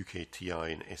joint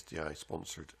UKTI and SDI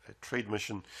sponsored trade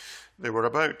mission. There were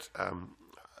about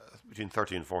between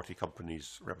 30 and 40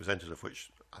 companies represented, of which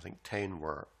I think 10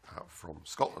 were from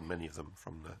Scotland, many of them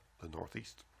from the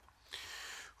northeast.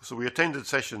 So we attended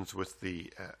sessions with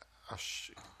the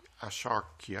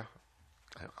Asharkia,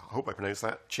 I hope I pronounced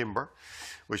that, chamber,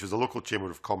 which was a local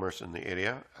chamber of commerce in the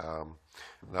area.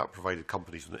 That provided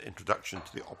companies with an introduction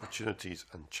to the opportunities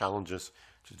and challenges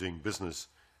to doing business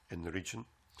in the region.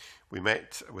 We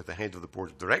met with the head of the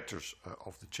board of directors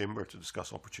of the chamber to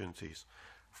discuss opportunities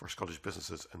for Scottish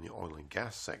businesses in the oil and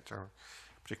gas sector,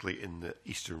 particularly in the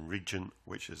eastern region,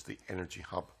 which is the energy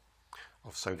hub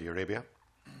of Saudi Arabia.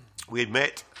 We had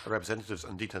met representatives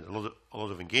and indeed had a lot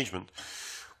of engagement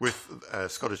with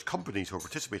Scottish companies who are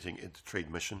participating in the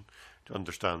trade mission to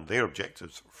understand their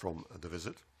objectives from the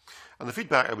visit. And the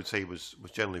feedback, I would say, was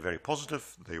generally very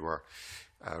positive. They were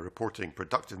reporting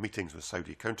productive meetings with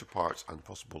Saudi counterparts and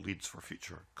possible leads for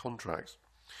future contracts.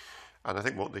 And I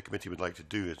think what the committee would like to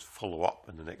do is follow up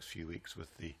in the next few weeks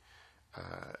with the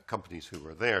companies who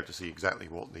were there to see exactly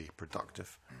what the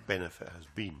productive benefit has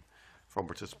been from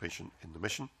participation in the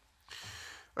mission.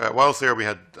 Whilst there, we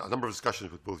had a number of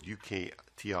discussions with both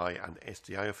UKTI and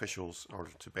SDI officials in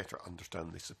order to better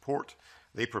understand the support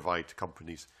they provide to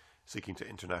companies seeking to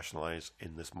internationalise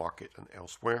in this market and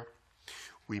elsewhere.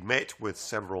 We met with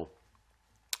several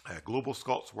global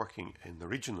Scots working in the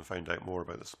region and found out more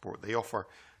about the support they offer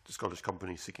to Scottish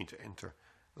companies seeking to enter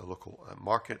the local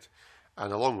market.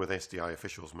 And along with SDI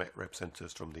officials, met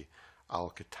representatives from the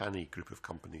Al-Qatani group of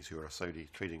companies, who are a Saudi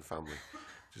trading family,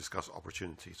 to discuss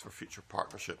opportunities for future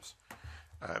partnerships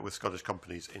with Scottish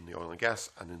companies in the oil and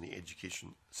gas and in the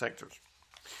education sectors.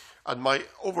 And my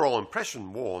overall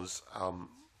impression was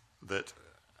that,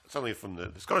 certainly from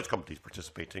the Scottish companies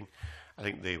participating, I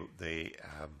think they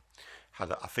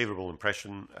had a favourable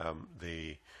impression.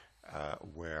 They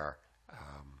were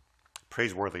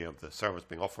praiseworthy of the service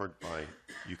being offered by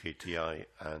UKTI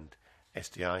and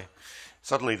SDI.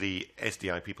 Suddenly the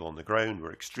SDI people on the ground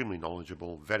were extremely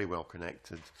knowledgeable, very well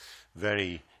connected,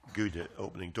 very good at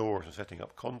opening doors and setting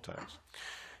up contacts.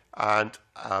 And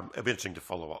it'll be interesting to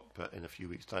follow up in a few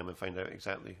weeks' time and find out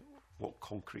exactly what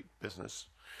concrete business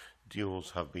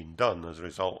deals have been done as a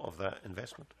result of that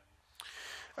investment.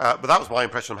 But that was my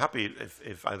impression. I'm happy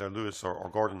if either Lewis or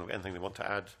Gordon have anything they want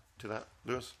to add to that.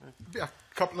 Lewis? Yeah,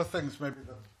 a couple of things maybe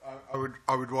that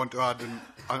I would want to add, and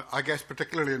I guess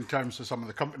particularly in terms of some of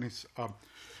the companies,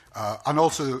 and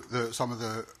also some of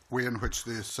the way in which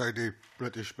the Saudi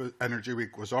British Energy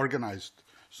Week was organised.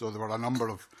 So there were a number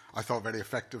of, I thought, very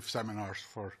effective seminars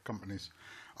for companies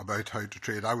about how to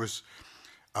trade. I was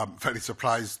very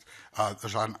surprised.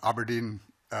 There's an Aberdeen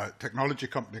technology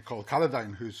company called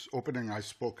Caladyne, whose opening I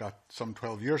spoke at some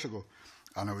 12 years ago.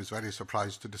 And I was very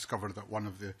surprised to discover that one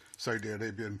of the Saudi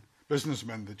Arabian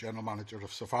businessmen, the general manager of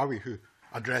Safawi, who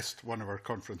addressed one of our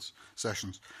conference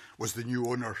sessions, was the new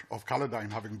owner of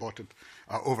Caladyne, having bought it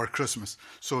over Christmas.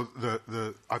 So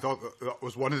I thought that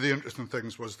was one of the interesting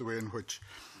things, was the way in which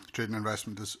trade and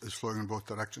investment is flowing in both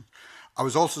directions. I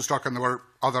was also struck, and there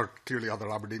were clearly other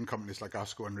Aberdeen companies like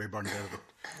ASCO and Rayburn there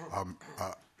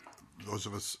that those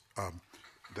of us,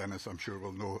 Dennis, I'm sure,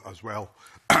 will know as well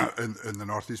in the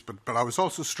northeast. But I was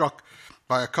also struck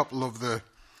by a couple of the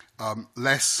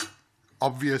less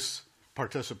obvious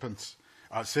participants.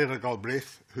 Sarah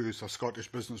Galbraith, who's a Scottish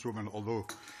businesswoman, although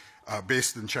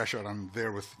based in Cheshire and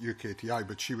there with UKTI,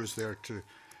 but she was there to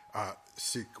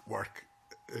seek work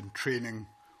in training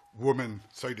women,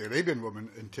 Saudi Arabian women,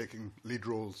 in taking lead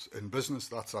roles in business.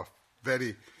 That's a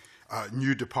very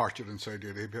new departure in Saudi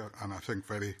Arabia, and I think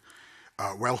very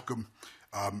welcome.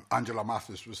 Angela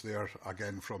Mathis was there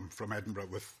again from Edinburgh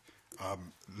with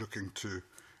looking to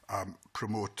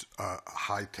promote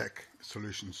high-tech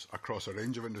solutions across a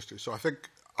range of industries. So I think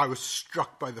I was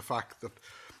struck by the fact that,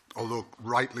 although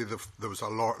rightly there was a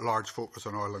large focus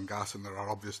on oil and gas, and there are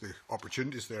obviously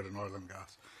opportunities there in oil and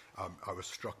gas, I was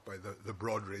struck by the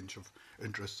broad range of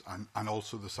interests and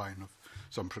also the sign of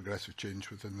some progressive change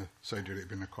within the Saudi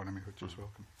Arabian economy, which is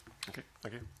welcome. Okay,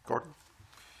 thank you. Gordon?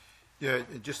 Yeah,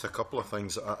 just a couple of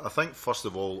things. I think, first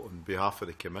of all, on behalf of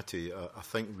the committee, I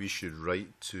think we should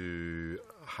write to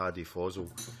Hadi Fozil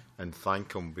and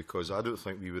thank him, because I don't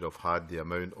think we would have had the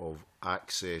amount of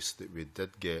access that we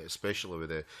did get, especially with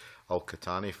the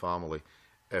Al-Qatani family,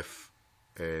 if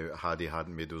Hadi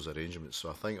hadn't made those arrangements. So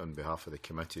I think on behalf of the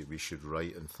committee, we should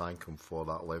write and thank him for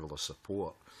that level of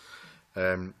support.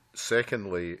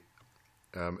 Secondly,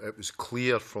 it was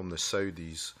clear from the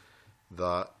Saudis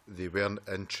that they weren't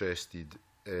interested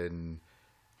in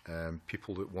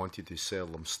people that wanted to sell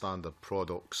them standard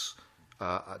products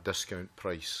at a discount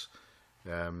price.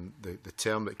 The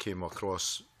term that came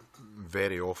across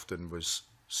very often was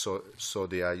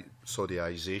Saudiization,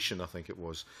 I think it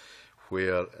was,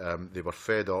 where they were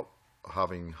fed up,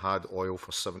 having had oil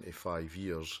for 75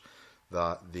 years,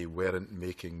 that they weren't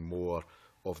making more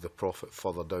of the profit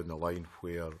further down the line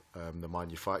where the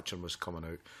manufacturing was coming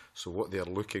out. So what they're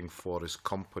looking for is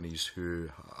companies who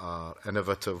are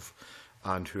innovative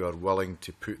and who are willing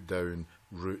to put down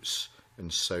roots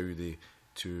in Saudi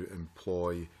to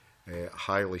employ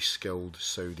highly skilled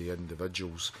Saudi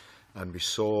individuals. And we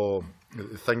saw,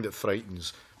 the thing that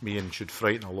frightens me and should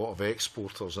frighten a lot of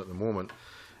exporters at the moment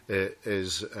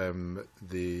is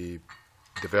the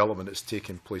development that's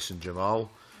taking place in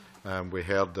Jamal. We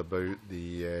heard about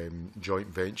the joint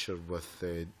venture with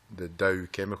the Dow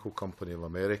Chemical Company of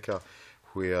America,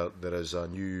 where there is a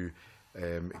new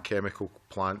chemical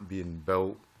plant being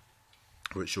built,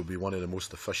 which will be one of the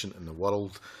most efficient in the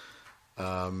world.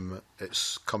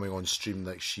 It's coming on stream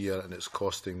next year, and it's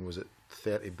costing, was it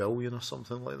 30 billion or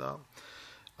something like that?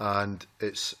 And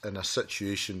it's in a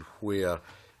situation where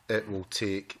it will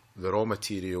take the raw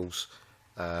materials,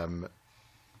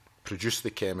 produce the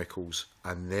chemicals,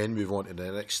 and then move on to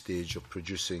the next stage of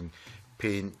producing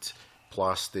paint,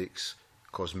 plastics,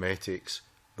 cosmetics,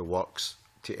 the works,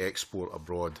 to export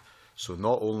abroad. So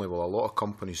not only will a lot of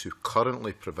companies who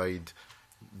currently provide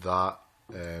that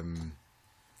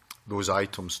those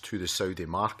items to the Saudi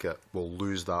market will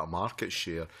lose that market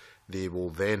share, they will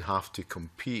then have to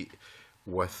compete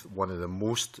with one of the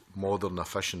most modern,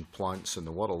 efficient plants in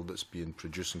the world that's being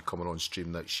produced and coming on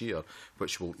stream next year,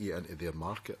 which will eat into their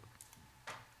market.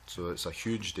 So it's a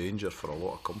huge danger for a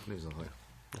lot of companies, I think.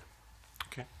 Yeah.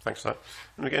 Okay, thanks for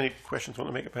that. Any questions you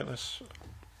want to make about this?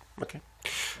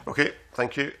 Okay,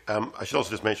 thank you. I should also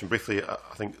just mention briefly,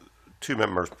 I think two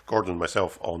members, Gordon and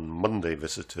myself, on Monday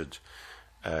visited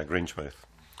Grangemouth.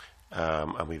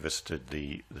 And we visited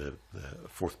the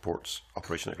Fourth Ports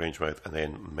operation at Grangemouth, and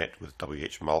then met with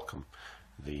W.H. Malcolm,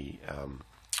 the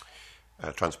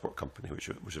transport company, which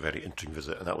was a very interesting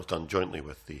visit, and that was done jointly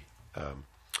with the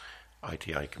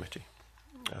ITI committee,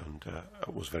 and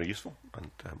it was very useful,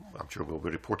 and I'm sure we'll be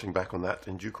reporting back on that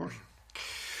in due course.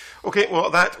 Okay, well,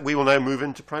 at that we will now move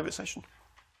into private session.